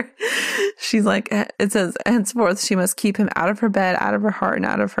earth, where she's like, it says, henceforth she must keep him out of her bed, out of her heart, and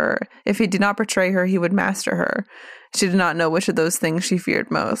out of her. If he did not betray her, he would master her. She did not know which of those things she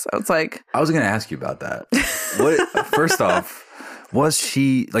feared most. I was going to ask you about that. First off, was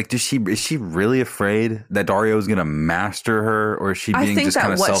she like, is she really afraid that Daario is going to master her, or is she being just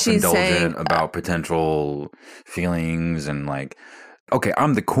kind of self-indulgent about potential feelings and like, okay,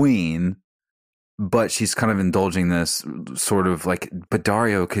 I'm the queen, but she's kind of indulging this sort of like, but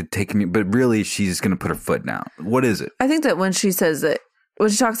Daario could take me, but really she's going to put her foot down. What is it? I think that when she says that, when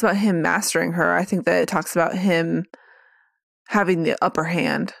she talks about him mastering her, I think that it talks about him having the upper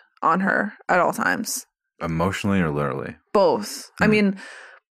hand on her at all times. Emotionally or literally? Both. I mean,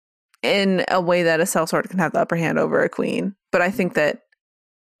 in a way that a sellsword can have the upper hand over a queen. But I think that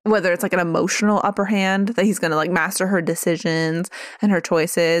whether it's like an emotional upper hand, that he's going to like master her decisions and her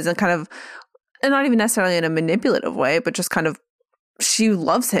choices and kind of, and not even necessarily in a manipulative way, but just kind of, she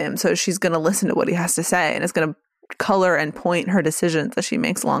loves him. So she's going to listen to what he has to say and it's going to color and point her decisions that she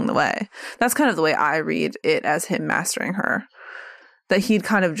makes along the way. That's kind of the way I read it, as him mastering her. That he'd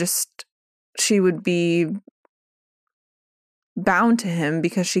kind of just, she would be bound to him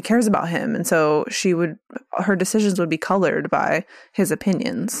because she cares about him. And so her decisions would be colored by his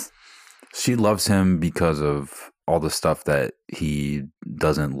opinions. She loves him because of all the stuff that he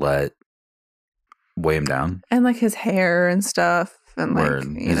doesn't let weigh him down. And like his hair and stuff. And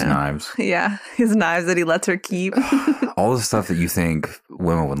like his knives. Yeah, his knives that he lets her keep. All the stuff that you think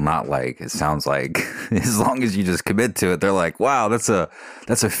women would not like, it sounds like, as long as you just commit to it, they're like, wow, that's a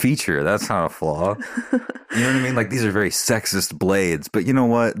feature. That's not a flaw. You know what I mean? Like, these are very sexist blades. But you know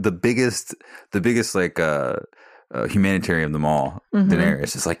what? The biggest like humanitarian of them all,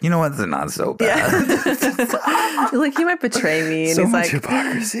 Daenerys, is like, you know what? They're not so bad. Yeah. Like, he might betray me. And so he's much like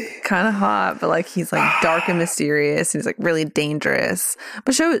hypocrisy. Kind of hot, but like he's like dark and mysterious. And he's like really dangerous.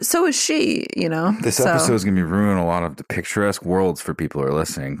 But so is she, you know? This episode is going to be ruining a lot of the picturesque worlds for people who are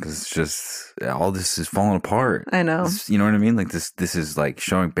listening, because it's just, all this is falling apart. I know. You know what I mean? Like this is like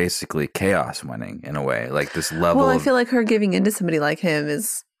showing basically chaos winning in a way. Like this level. Well, I feel like her giving into somebody like him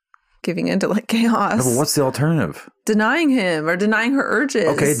is giving into like chaos. No, but what's the alternative? Denying him or denying her urges.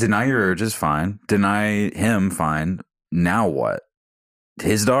 Okay, deny your urges, fine. Deny him, fine. Now what?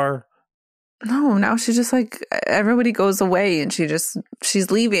 Hizdahr? No, now she's just like, everybody goes away and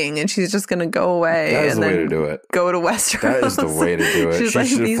she's leaving and she's just going to go away. That is the way to do it. Go to Westeros. That is the way to do it. She like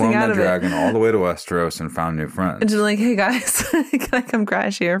should have flown that dragon all the way to Westeros and found new friends. And she's like, hey guys, can I come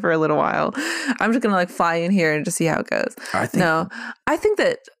crash here for a little while? I'm just going to like fly in here and just see how it goes. I think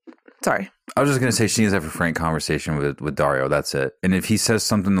that, sorry. I was just going to say, she needs to have a frank conversation with Daario. That's it. And if he says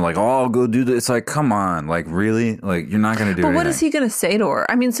something like, oh, I'll go do this, it's like, come on. Like, really? Like, you're not going to do anything. But what is he going to say to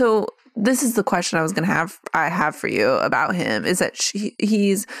her? I mean, so this is the question I have for you about him, is that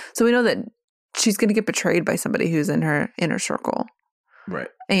so we know that she's going to get betrayed by somebody who's in her inner circle. Right.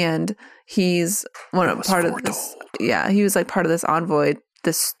 And he's part of this. Yeah. He was like part of this envoy,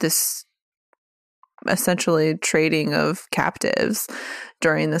 this essentially trading of captives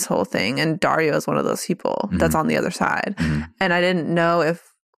during this whole thing. And Daario is one of those people that's on the other side. Mm-hmm. And I didn't know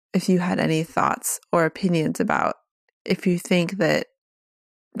if you had any thoughts or opinions about if you think that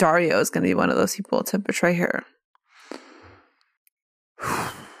Daario is going to be one of those people to betray her.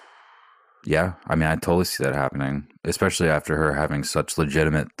 Yeah, I mean, I totally see that happening, especially after her having such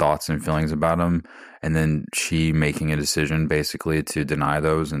legitimate thoughts and feelings about him, and then she making a decision basically to deny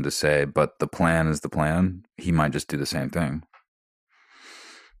those and to say, but the plan is the plan. He might just do the same thing.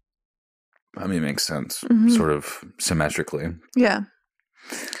 I mean, it makes sense, sort of symmetrically. Yeah.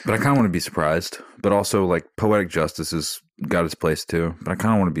 But I kind of want to be surprised. But also, like, poetic justice has got its place too. But I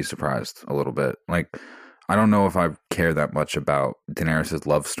kind of want to be surprised a little bit. Like, I don't know if I care that much about Daenerys'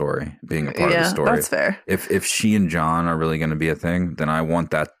 love story being a part of the story. Yeah, that's fair. If she and Jon are really going to be a thing, then I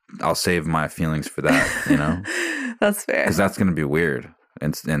want that. I'll save my feelings for that, you know? That's fair. Because that's going to be weird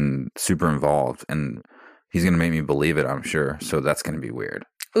and super involved. And he's going to make me believe it, I'm sure. So that's going to be weird.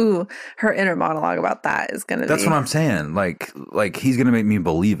 Ooh, her inner monologue about that is going to be... That's what I'm saying. Like he's going to make me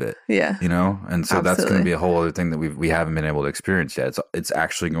believe it. Yeah. You know? And so Absolutely. That's going to be a whole other thing that we haven't been able to experience yet. It's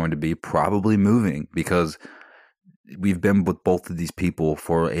actually going to be probably moving because we've been with both of these people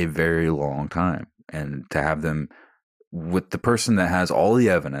for a very long time. And to have them with the person that has all the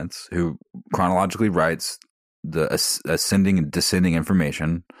evidence, who chronologically writes the ascending and descending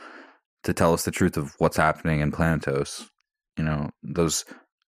information to tell us the truth of what's happening in Planetos, you know, those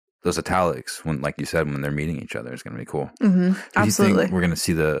italics, when, like you said, when they're meeting each other, is going to be cool. Mm-hmm. Absolutely. You think we're going to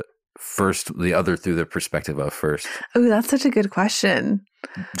see the other through the perspective of first? Oh, that's such a good question.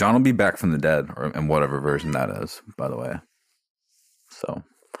 Jon will be back from the dead, in whatever version that is, by the way. So,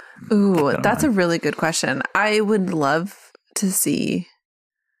 ooh, that's a really good question. I would love to see.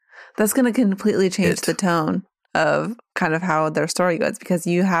 That's going to completely change the tone of kind of how their story goes, because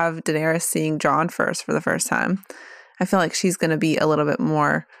you have Daenerys seeing Jon for the first time. I feel like she's going to be a little bit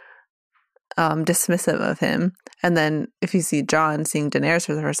more dismissive of him. And then if you see Jon seeing Daenerys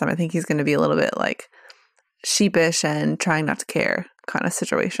for the first time, I think he's going to be a little bit like sheepish and trying not to care kind of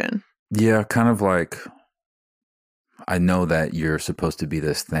situation. Yeah, kind of like, I know that you're supposed to be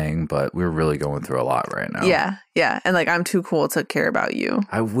this thing, but we're really going through a lot right now. Yeah, yeah. And like, I'm too cool to care about you.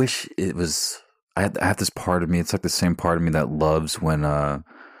 I wish it was, I have this part of me, it's like the same part of me that loves when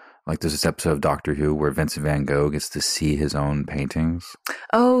Like there's this episode of Doctor Who where Vincent Van Gogh gets to see his own paintings.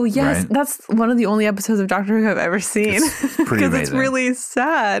 Oh, yes. Right? That's one of the only episodes of Doctor Who I've ever seen. It's pretty Because amazing. it's really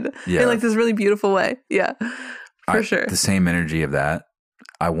sad Yeah. in like this really beautiful way. Yeah, for sure. The same energy of that.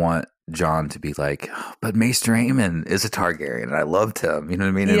 I want John to be like, "Oh, but Maester Aemon is a Targaryen and I loved him." You know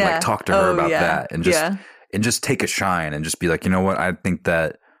what I mean? And like talk to her about that and just take a shine and just be like, you know what? I think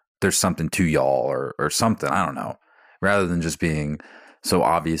that there's something to y'all or something. I don't know. Rather than just being so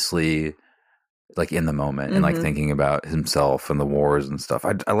obviously like in the moment and like thinking about himself and the wars and stuff.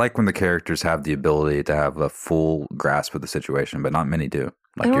 I like when the characters have the ability to have a full grasp of the situation, but not many do.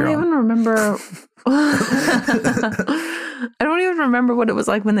 Like I don't even remember. I don't even remember what it was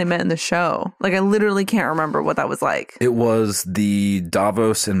like when they met in the show. Like I literally can't remember what that was like. It was the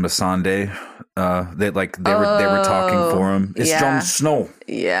Davos and Missandei. They were talking for him. It's Jon Snow.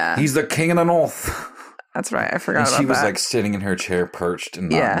 Yeah, he's the king of the North. That's right. I forgot and about that. she was like sitting in her chair, perched and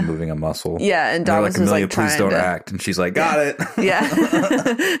not moving a muscle. Yeah, and Davos was like, please don't act. And she's like, got it. Yeah.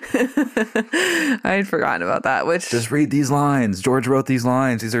 I had forgotten about that. Which just read these lines. George wrote these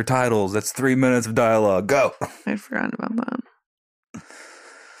lines. These are titles. That's 3 minutes of dialogue. Go. I'd forgotten about that.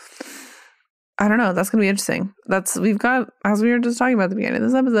 I don't know. That's gonna be interesting. We've got, as we were just talking about at the beginning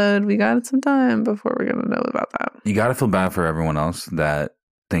of this episode, we got some time before we're gonna know about that. You got to feel bad for everyone else that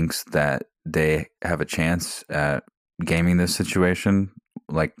thinks that they have a chance at gaming this situation,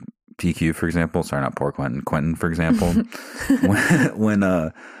 like PQ, for example. Sorry, not poor Quentin, for example.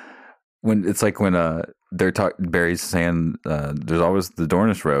 when it's like when Barry's saying there's always the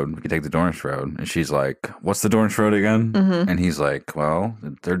Dornish Road. We can take the Dornish Road, and she's like, "What's the Dornish Road again?" And he's like, "Well,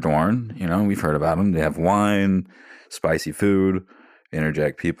 they're Dorne. You know, we've heard about them. They have wine, spicy food,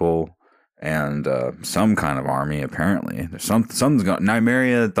 energetic people." And some kind of army, apparently. There's something's going.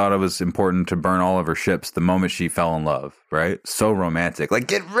 Nymeria thought it was important to burn all of her ships the moment she fell in love, right? So romantic. Like,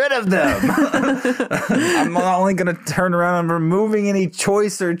 get rid of them! I'm not only going to turn around, I'm removing any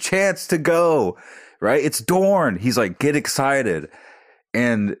choice or chance to go, right? It's Dorne. He's like, get excited.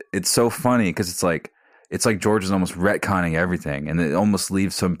 And it's so funny because it's like George is almost retconning everything. And it almost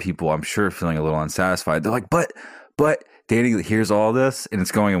leaves some people, I'm sure, feeling a little unsatisfied. They're like, but Dany hears all this and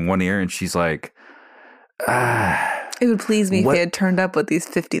it's going in one ear and she's like, it would please me if he had turned up with these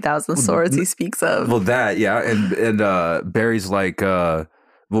 50,000 swords he speaks of. Well, that, yeah. And Barry's like, well,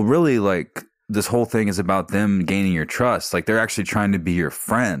 really, like, this whole thing is about them gaining your trust. Like, they're actually trying to be your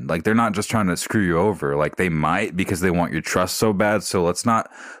friend. Like, they're not just trying to screw you over. Like, they might because they want your trust so bad. So let's not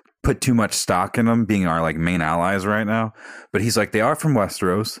put too much stock in them being our, like, main allies right now. But he's like, they are from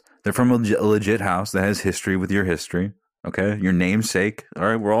Westeros. They're from a legit house that has history with your history. Okay, your namesake. All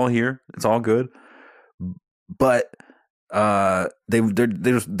right, we're all here. It's all good. But they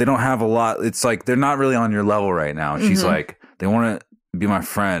don't have a lot. It's like they're not really on your level right now. She's like, they want to be my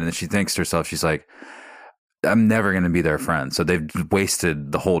friend, and she thinks to herself, she's like, I'm never going to be their friend. So they've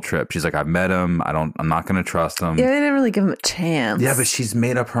wasted the whole trip. She's like, I've met him. I'm not going to trust them. Yeah, they didn't really give him a chance. Yeah, but she's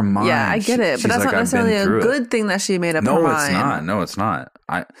made up her mind. Yeah, I get it, but that's not necessarily a good thing that she made up her mind. No, it's not.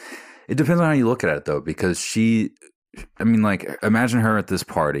 It depends on how you look at it, though, because imagine her at this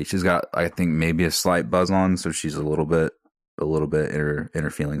party. She's got, I think, maybe a slight buzz on, so she's a little bit inner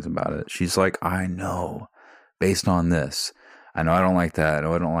feelings about it. She's like, I know, based on this, I know I don't like that. I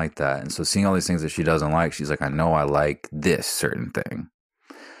know I don't like that. And so seeing all these things that she doesn't like, she's like, I know I like this certain thing.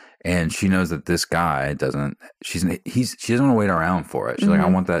 And she knows that this guy doesn't. She doesn't want to wait around for it. She's like, I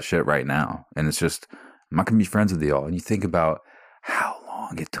want that shit right now. And it's just, I'm not gonna be friends with y'all. And you think about how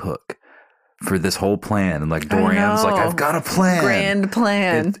long it took for this whole plan, and like Dorian's like, I've got a plan, grand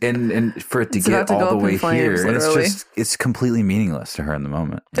plan, and for it to get all the way here, and it's completely meaningless to her in the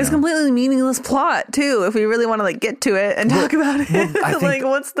moment. It's completely meaningless plot too. If we really want to like get to it and talk about it, like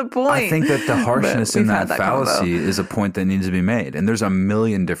what's the point? I think that the harshness in that fallacy is a point that needs to be made, and there's a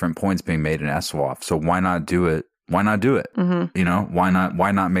million different points being made in SWAF. So why not do it? Why not do it? You know, why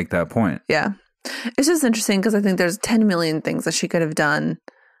not make that point? Yeah, it's just interesting because I think there's 10 million things that she could have done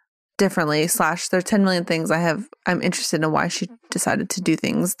differently. There's 10 million things I'm interested in why she decided to do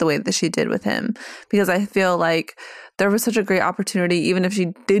things the way that she did with him, because I feel like there was such a great opportunity, even if she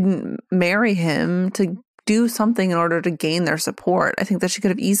didn't marry him, to do something in order to gain their support. I think that she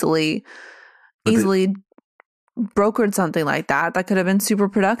could have easily brokered something like that could have been super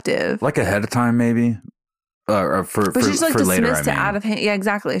productive, like ahead of time maybe. But she's like dismissed later, it out of hand. Yeah,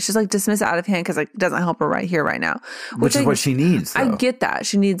 exactly. She's like dismissed it out of hand because it doesn't help her right here, right now. Which is what she needs, though. I get that.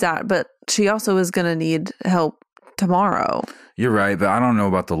 She needs that. But she also is going to need help tomorrow. You're right. But I don't know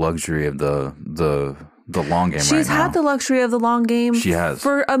about the luxury of the long game right now. She's had the luxury of the long game she has.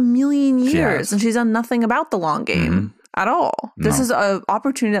 For a million years. And she's done nothing about the long game. at all. This is an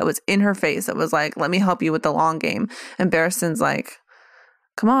opportunity that was in her face. That was like, let me help you with the long game. And Barristan's like,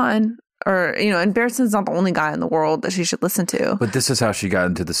 come on. Or, and Barristan's not the only guy in the world that she should listen to. But this is how she got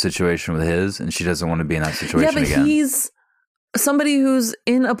into the situation with his, and she doesn't want to be in that situation again. Yeah, but he's somebody who's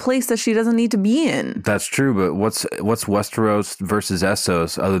in a place that she doesn't need to be in. That's true, but what's Westeros versus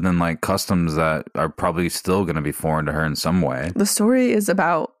Essos other than like customs that are probably still going to be foreign to her in some way? The story is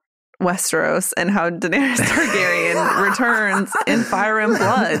about Westeros and how Daenerys Targaryen returns in fire and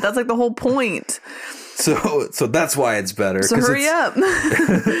blood. That's like the whole point. So that's why it's better. So hurry up.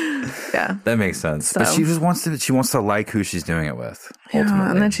 Yeah, that makes sense. But she just wants to like who she's doing it with.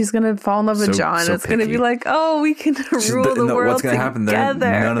 Ultimately. And then she's gonna fall in love with Jon. It's gonna be like, oh, we can rule the world what's gonna happen? None of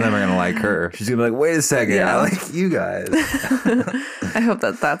them are gonna like her. She's gonna be like, wait a second, I like you guys. I hope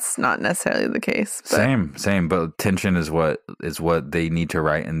that's not necessarily the case. But. Same. But tension is what they need to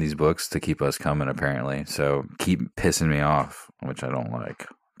write in these books to keep us coming. Apparently, so keep pissing me off, which I don't like.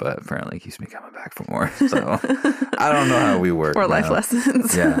 But apparently it keeps me coming back for more. So I don't know how we work. Or life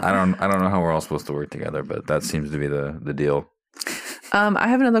lessons. Yeah, I don't know how we're all supposed to work together, but that seems to be the deal. I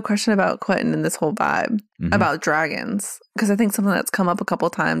have another question about Quentin and this whole vibe about dragons, because I think something that's come up a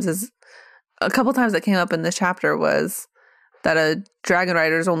couple times that came up in this chapter was that a dragon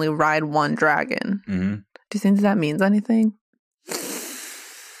riders only ride one dragon. Mm-hmm. Do you think that means anything? Do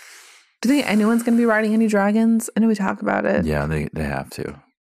you think anyone's going to be riding any dragons? I know we talk about it. Yeah, they have to.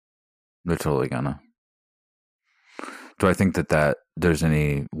 They're totally gonna. Do I think that there's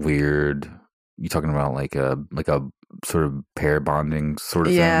any weird? You talking about like a sort of pair bonding sort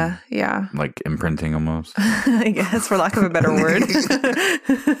of thing? Yeah. Like imprinting almost. I guess, for lack of a better word.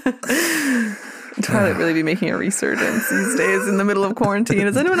 Twilight really be making a resurgence these days in the middle of quarantine.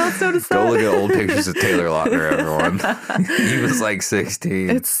 Has anyone else noticed that? Go look at old pictures of Taylor Lautner, everyone. He was like 16.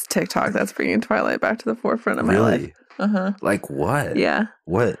 It's TikTok that's bringing Twilight back to the forefront of my life. Uh-huh. Like what? Yeah.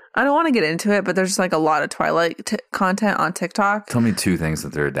 What? I don't want to get into it, but there's just like a lot of Twilight content on TikTok. Tell me 2 things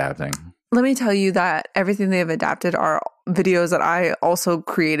that they're adapting. Let me tell you that everything they've adapted are videos that I also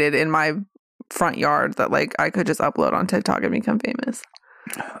created in my front yard that like I could just upload on TikTok and become famous.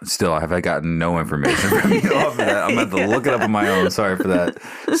 Still, have I gotten no information from you off of that? I'm going to have to look it up on my own. Sorry for that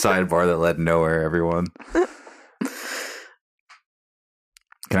sidebar that led nowhere, everyone.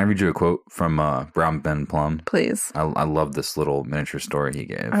 Can I read you a quote from Brown Ben Plum? Please. I love this little miniature story he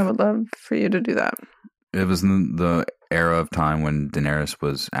gave. I would love for you to do that. It was in the era of time when Daenerys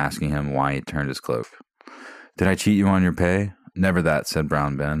was asking him why he turned his cloak. Did I cheat you on your pay? Never that, said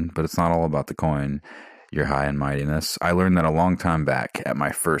Brown Ben, but it's not all about the coin, your high and mightiness. I learned that a long time back at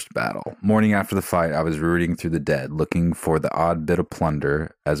my first battle. Morning after the fight, I was rooting through the dead, looking for the odd bit of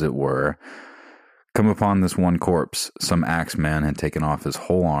plunder, as it were. Come upon this one corpse. Some axeman had taken off his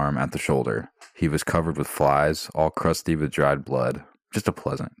whole arm at the shoulder. He was covered with flies, all crusty with dried blood. Just a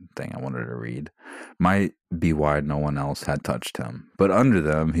pleasant thing I wanted to read. Might be why no one else had touched him. But under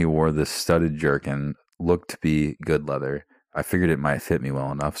them, he wore this studded jerkin, looked to be good leather. I figured it might fit me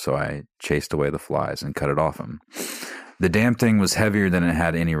well enough, so I chased away the flies and cut it off him. The damn thing was heavier than it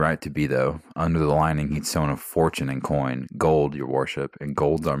had any right to be, though. Under the lining, he'd sewn a fortune in coin. Gold, your worship, and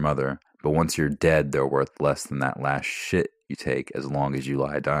gold's our mother. But once you're dead, they're worth less than that last shit you take as long as you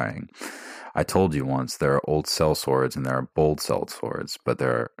lie dying. I told you once, there are old sellswords and there are bold sellswords, but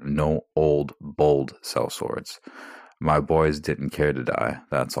there are no old, bold sellswords. My boys didn't care to die,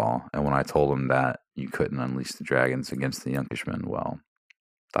 that's all. And when I told them that you couldn't unleash the dragons against the Yonkishmen, well, ...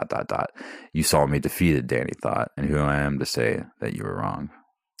 You saw me defeated, Dany thought, and who I am to say that you were wrong.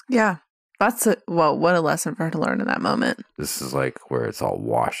 Yeah. What a lesson for her to learn in that moment. This is like where it's all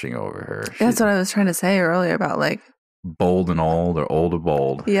washing over her. That's what I was trying to say earlier about like bold and old or old or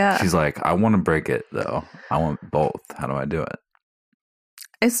bold. Yeah. She's like, I want to break it though. I want both. How do I do it?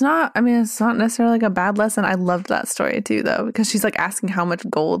 It's not necessarily like a bad lesson. I loved that story too though, because she's like asking how much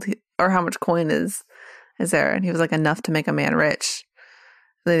gold or how much coin is there. And he was like, enough to make a man rich.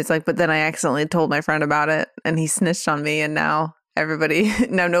 Then he's like, but then I accidentally told my friend about it and he snitched on me and now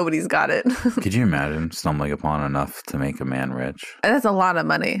nobody's got it. Could you imagine stumbling upon enough to make a man rich? And that's a lot of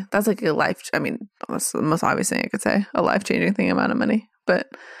money. That's like a that's the most obvious thing I could say, a life-changing thing amount of money. But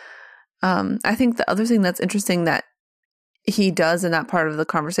I think the other thing that's interesting that he does in that part of the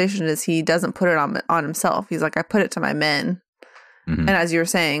conversation is he doesn't put it on himself. He's like, I put it to my men. Mm-hmm. And as you were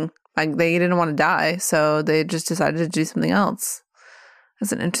saying, like they didn't want to die, so they just decided to do something else.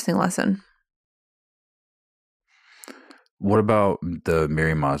 That's an interesting lesson. What about the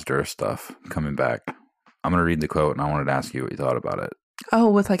Mirri Maz Duur stuff coming back? I'm going to read the quote and I wanted to ask you what you thought about it. Oh,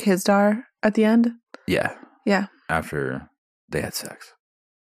 with like his Dar at the end? Yeah. Yeah. After they had sex.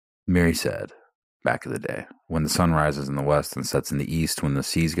 Mirri said, back of the day. When the sun rises in the west and sets in the east, when the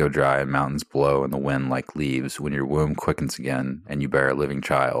seas go dry and mountains blow and the wind like leaves, when your womb quickens again and you bear a living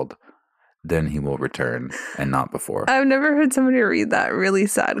child, then he will return and not before. I've never heard somebody read that really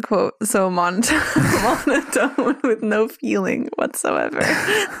sad quote so monotone with no feeling whatsoever.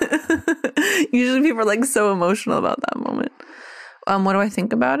 Usually people are like so emotional about that moment. What do I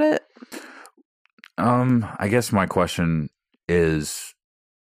think about it? I guess my question is,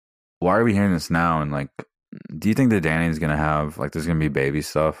 why are we hearing this now? And like, do you think that Dany's gonna have like there's gonna be baby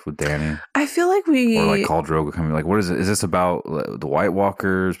stuff with Dany? I feel like or like Khal Drogo coming. Like, what is it? Is this about the White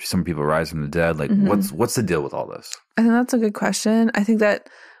Walkers? Some people rise from the dead. Like, what's the deal with all this? I think that's a good question. I think that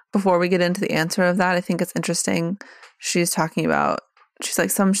before we get into the answer of that, I think it's interesting. She's talking about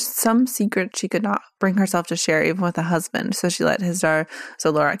like some secret she could not bring herself to share even with a husband, so she let his daughter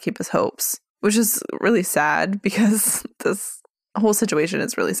Zalora keep his hopes, which is really sad because this whole situation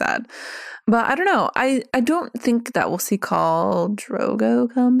is really sad. But I don't know. I don't think that we'll see Khal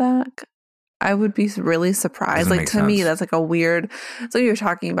Drogo come back. I would be really surprised. Like, to me, that's like a weird. So you're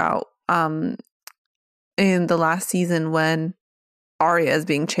talking about in the last season when Arya is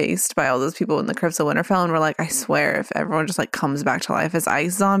being chased by all those people in the Crypts of Winterfell, and we're like, I swear, if everyone just like comes back to life as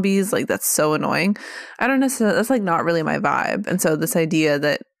ice zombies, like that's so annoying. I don't necessarily. That's like not really my vibe. And so this idea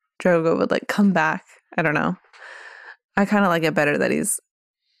that Drogo would like come back, I don't know. I kind of like it better that he's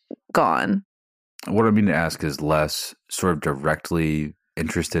gone. What I mean to ask is less sort of directly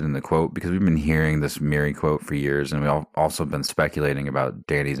interested in the quote, because we've been hearing this Miri quote for years, and we've also been speculating about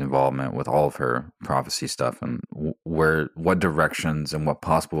Dany's involvement with all of her prophecy stuff and what directions and what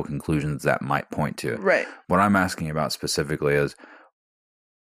possible conclusions that might point to. Right. What I'm asking about specifically is,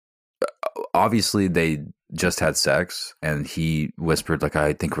 obviously they just had sex and he whispered like,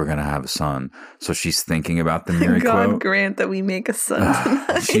 I think we're gonna have a son, so she's thinking about the Miri God quote. grant that we make a son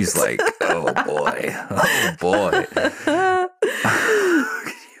tonight. She's like, oh boy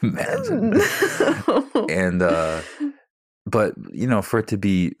can you imagine? And but you know, for it to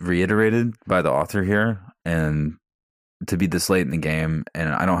be reiterated by the author here and to be this late in the game,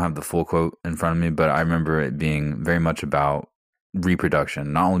 and I don't have the full quote in front of me, but I remember it being very much about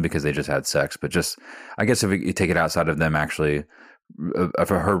reproduction, not only because they just had sex, but just, I guess if you take it outside of them actually,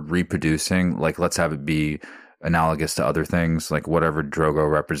 for her reproducing, like let's have it be analogous to other things, like whatever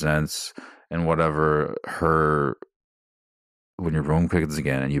Drogo represents and whatever her, when your womb quickens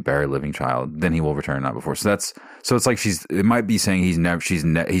again and you bear a living child, then he will return, not before. So it's like it might be saying he's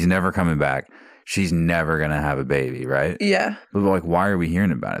never coming back. She's never going to have a baby, right? Yeah. But like, why are we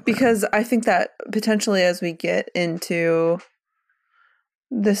hearing about it then? Because I think that potentially as we get into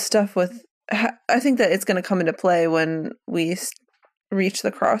this stuff with, I think that it's going to come into play when we reach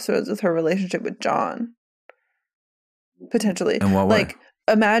the crossroads with her relationship with Jon. Potentially. In what way? Like,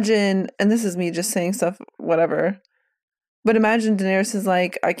 imagine, and this is me just saying stuff, whatever, but imagine Daenerys is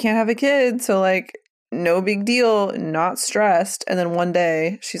like, I can't have a kid, so like, no big deal, not stressed. And then one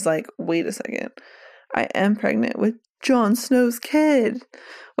day she's like, wait a second, I am pregnant with Jon Snow's kid.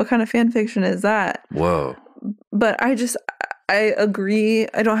 What kind of fan fiction is that? Whoa. But I agree.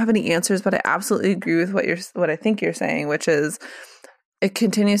 I don't have any answers, but I absolutely agree with what I think you're saying, which is it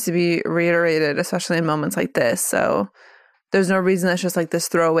continues to be reiterated, especially in moments like this. So there's no reason that's just like this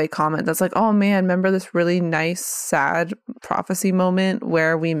throwaway comment that's like, oh man, remember this really nice, sad prophecy moment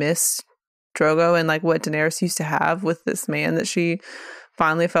where we missed Drogo and like what Daenerys used to have with this man that she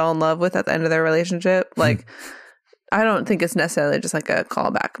finally fell in love with at the end of their relationship. Like, I don't think it's necessarily just like a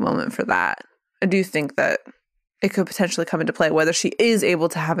callback moment for that. I do think that it could potentially come into play. Whether she is able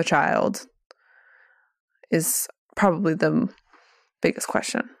to have a child is probably the biggest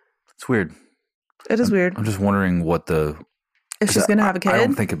question. It's weird. It is weird. I'm just wondering if she's going to have a kid. I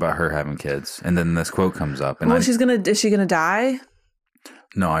don't think about her having kids. And then this quote comes up. And is she going to die?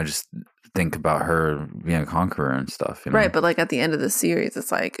 No, I just think about her being a conqueror and stuff. You know? Right, but like at the end of the series,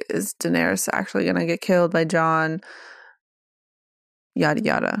 it's like, is Daenerys actually going to get killed by Jon? Yada,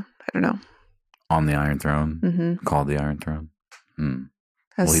 yada. I don't know. On the Iron Throne, called the Iron Throne.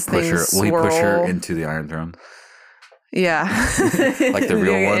 Will he push her into the Iron Throne? Yeah, like the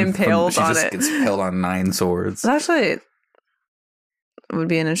real one. Impaled she on just it. Gets impaled on 9 swords. Actually, it would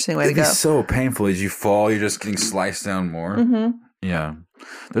be an interesting way to go. It'd be so painful as you fall. You're just getting sliced down more. Mm-hmm. Yeah,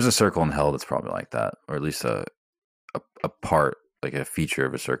 there's a circle in hell that's probably like that, or at least a part. Like a feature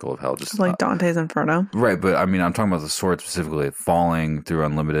of a circle of hell, just like Dante's Inferno, right? But I mean, I'm talking about the sword specifically, falling through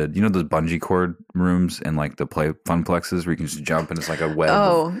unlimited. You know those bungee cord rooms and like the funplexes where you can just jump and it's like a web.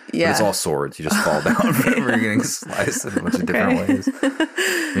 Oh, yeah. But it's all swords. You just fall down forever. You're getting sliced in a bunch of different ways.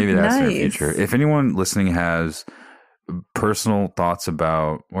 Maybe that's their future. If anyone listening has personal thoughts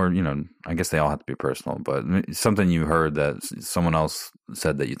about, or, you know, I guess they all have to be personal, but something you heard that someone else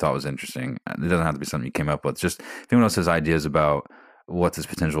said that you thought was interesting. It doesn't have to be something you came up with. Just if anyone else has ideas about what this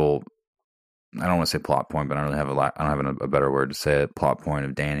potential, I don't want to say plot point, but I don't really have I don't have a better word to say it, plot point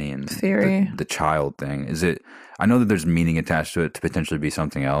of Danny and theory, the child thing. Is it, I know that there's meaning attached to it to potentially be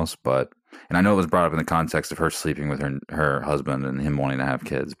something else, but, and I know it was brought up in the context of her sleeping with her husband and him wanting to have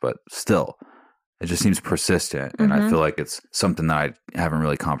kids, but still, it just seems persistent, and I feel like it's something that I haven't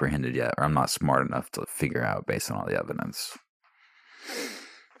really comprehended yet, or I'm not smart enough to figure out based on all the evidence.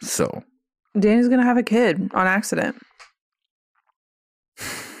 So, Danny's gonna have a kid on accident.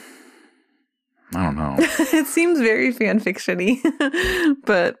 I don't know. It seems very fan fiction-y,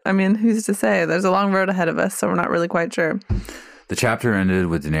 but I mean, who's to say? There's a long road ahead of us, so we're not really quite sure. The chapter ended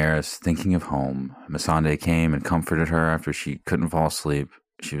with Daenerys thinking of home. Missandei came and comforted her after she couldn't fall asleep.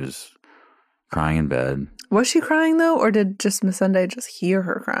 She was crying in bed. Was she crying, though, or did just Missandei just hear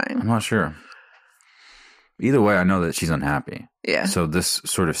her crying? I'm not sure. Either way, I know that she's unhappy. Yeah. So this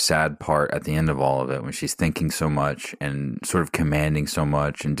sort of sad part at the end of all of it, when she's thinking so much and sort of commanding so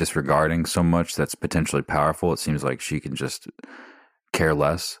much and disregarding so much that's potentially powerful, it seems like she can just care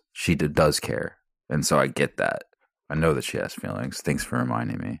less. She does care. And so I get that. I know that she has feelings. Thanks for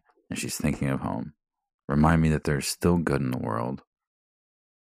reminding me. And she's thinking of home. Remind me that there's still good in the world.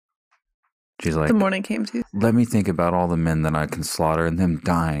 She's like, the morning came to. Let me think about all the men that I can slaughter and them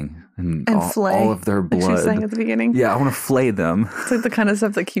dying and flay all of their blood. Like she was saying at the beginning. Yeah, I want to flay them. It's like the kind of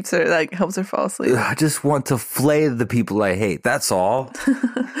stuff that keeps her, like, helps her fall asleep. I just want to flay the people I hate. That's all.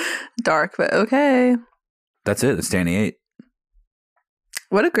 Dark, but okay. That's it. It's Danny 8.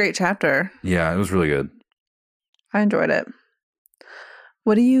 What a great chapter. Yeah, it was really good. I enjoyed it.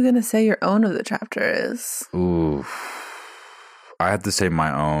 What are you going to say your own of the chapter is? Ooh. I have to say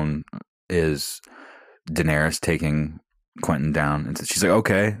my own is Daenerys taking Quentin down. And she's like,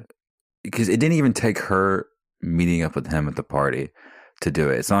 okay. Because it didn't even take her meeting up with him at the party to do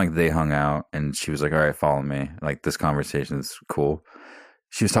it. It's not like they hung out and she was like, all right, follow me. Like, this conversation is cool.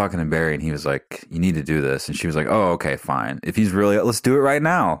 She was talking to Barry and he was like, you need to do this. And she was like, oh, okay, fine. If he's really, let's do it right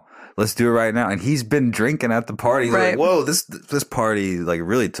now. Let's do it right now. And he's been drinking at the party. He's right. Like, whoa, this party like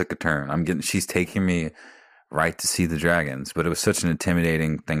really took a turn. She's taking me right to see the dragons, but it was such an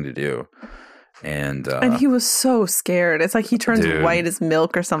intimidating thing to do. And he was so scared. It's like he turns white as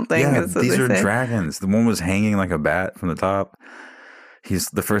milk or something. Yeah, these are dragons. The one was hanging like a bat from the top.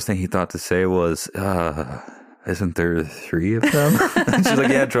 The first thing he thought to say was, isn't there 3 of them? And she's like,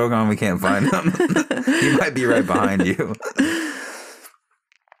 yeah, Drogon, we can't find them. He might be right behind you.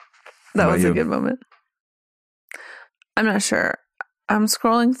 That was a good moment. I'm not sure. I'm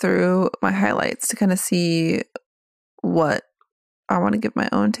scrolling through my highlights to kind of see what I want to give my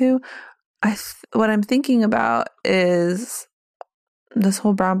own to. What I'm thinking about is this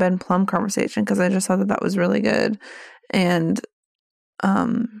whole Brown Ben Plum conversation, because I just thought that was really good. And, but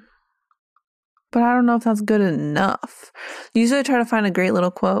I don't know if that's good enough. Usually I try to find a great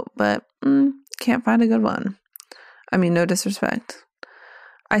little quote, but can't find a good one. I mean, no disrespect.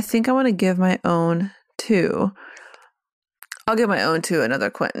 I think I want to give my own to, I'll give my own to another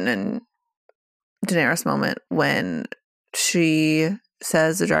Quentin and Daenerys moment when she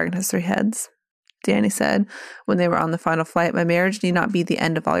says the dragon has 3 heads. Danny said, when they were on the final flight, my marriage need not be the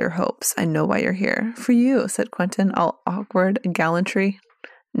end of all your hopes. I know why you're here. For you, said Quentin, all awkward and gallantry.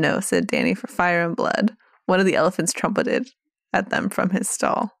 No, said Danny, for fire and blood. One of the elephants trumpeted at them from his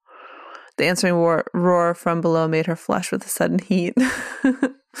stall. The answering roar from below made her flush with a sudden heat.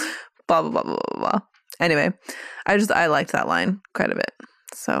 Blah, blah, blah, blah, blah, blah. Anyway, I liked that line quite a bit.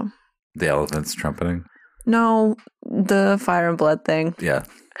 So the elephants trumpeting? No, the fire and blood thing. Yeah.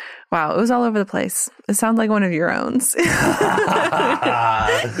 Wow, it was all over the place. It sounds like one of your own.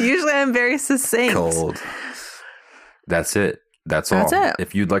 Usually I'm very succinct. Cold. That's it. That's all. That's it.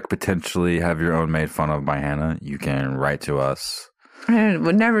 If you'd like potentially have your own made fun of by Hannah, you can write to us. I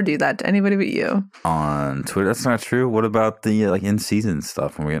would never do that to anybody but you. On Twitter. That's not true. What about the in-season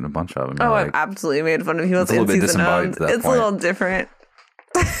stuff when we're getting a bunch of them? Oh, I've absolutely made fun of you. It's a little bit disembodied to that It's point. a little different.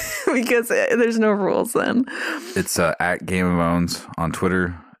 Because there's no rules then. It's at Game of Owns on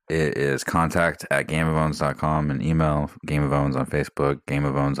Twitter. It is contact@gameofowns.com and email Game of Owns on Facebook, Game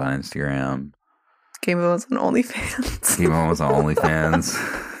of Owns on Instagram. Game of Owns on OnlyFans. Game of Owns on OnlyFans.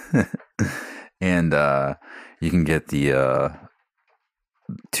 And you can get the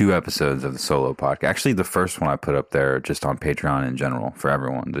 2 episodes of the solo podcast. Actually, the first one I put up there just on Patreon in general for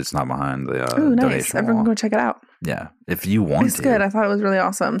everyone. It's not behind the Ooh, nice. donation Everyone wall. go check it out. Yeah, if you want it's good. I thought it was really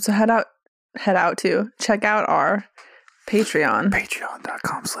awesome. So check out our Patreon.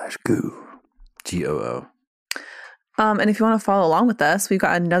 Patreon.com/goo. GOO. And if you want to follow along with us, we've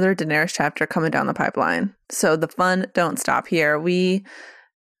got another Daenerys chapter coming down the pipeline. So the fun don't stop here. We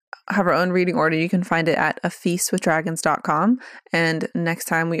have our own reading order. You can find it at afeastwithdragons.com. And next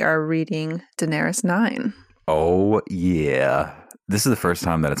time we are reading Daenerys 9. Oh, yeah. This is the first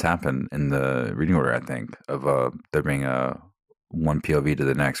time that it's happened in the reading order, I think, of there being a one POV to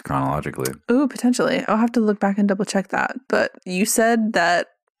the next chronologically. Ooh, potentially. I'll have to look back and double check that. But you said that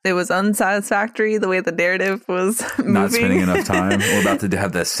it was unsatisfactory the way the narrative was moving. Not spending enough time. We're about to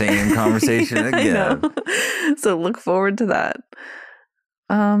have the same conversation again. So look forward to that.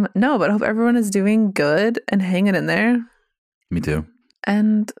 No, but I hope everyone is doing good and hanging in there. Me too.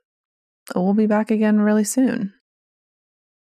 And we'll be back again really soon.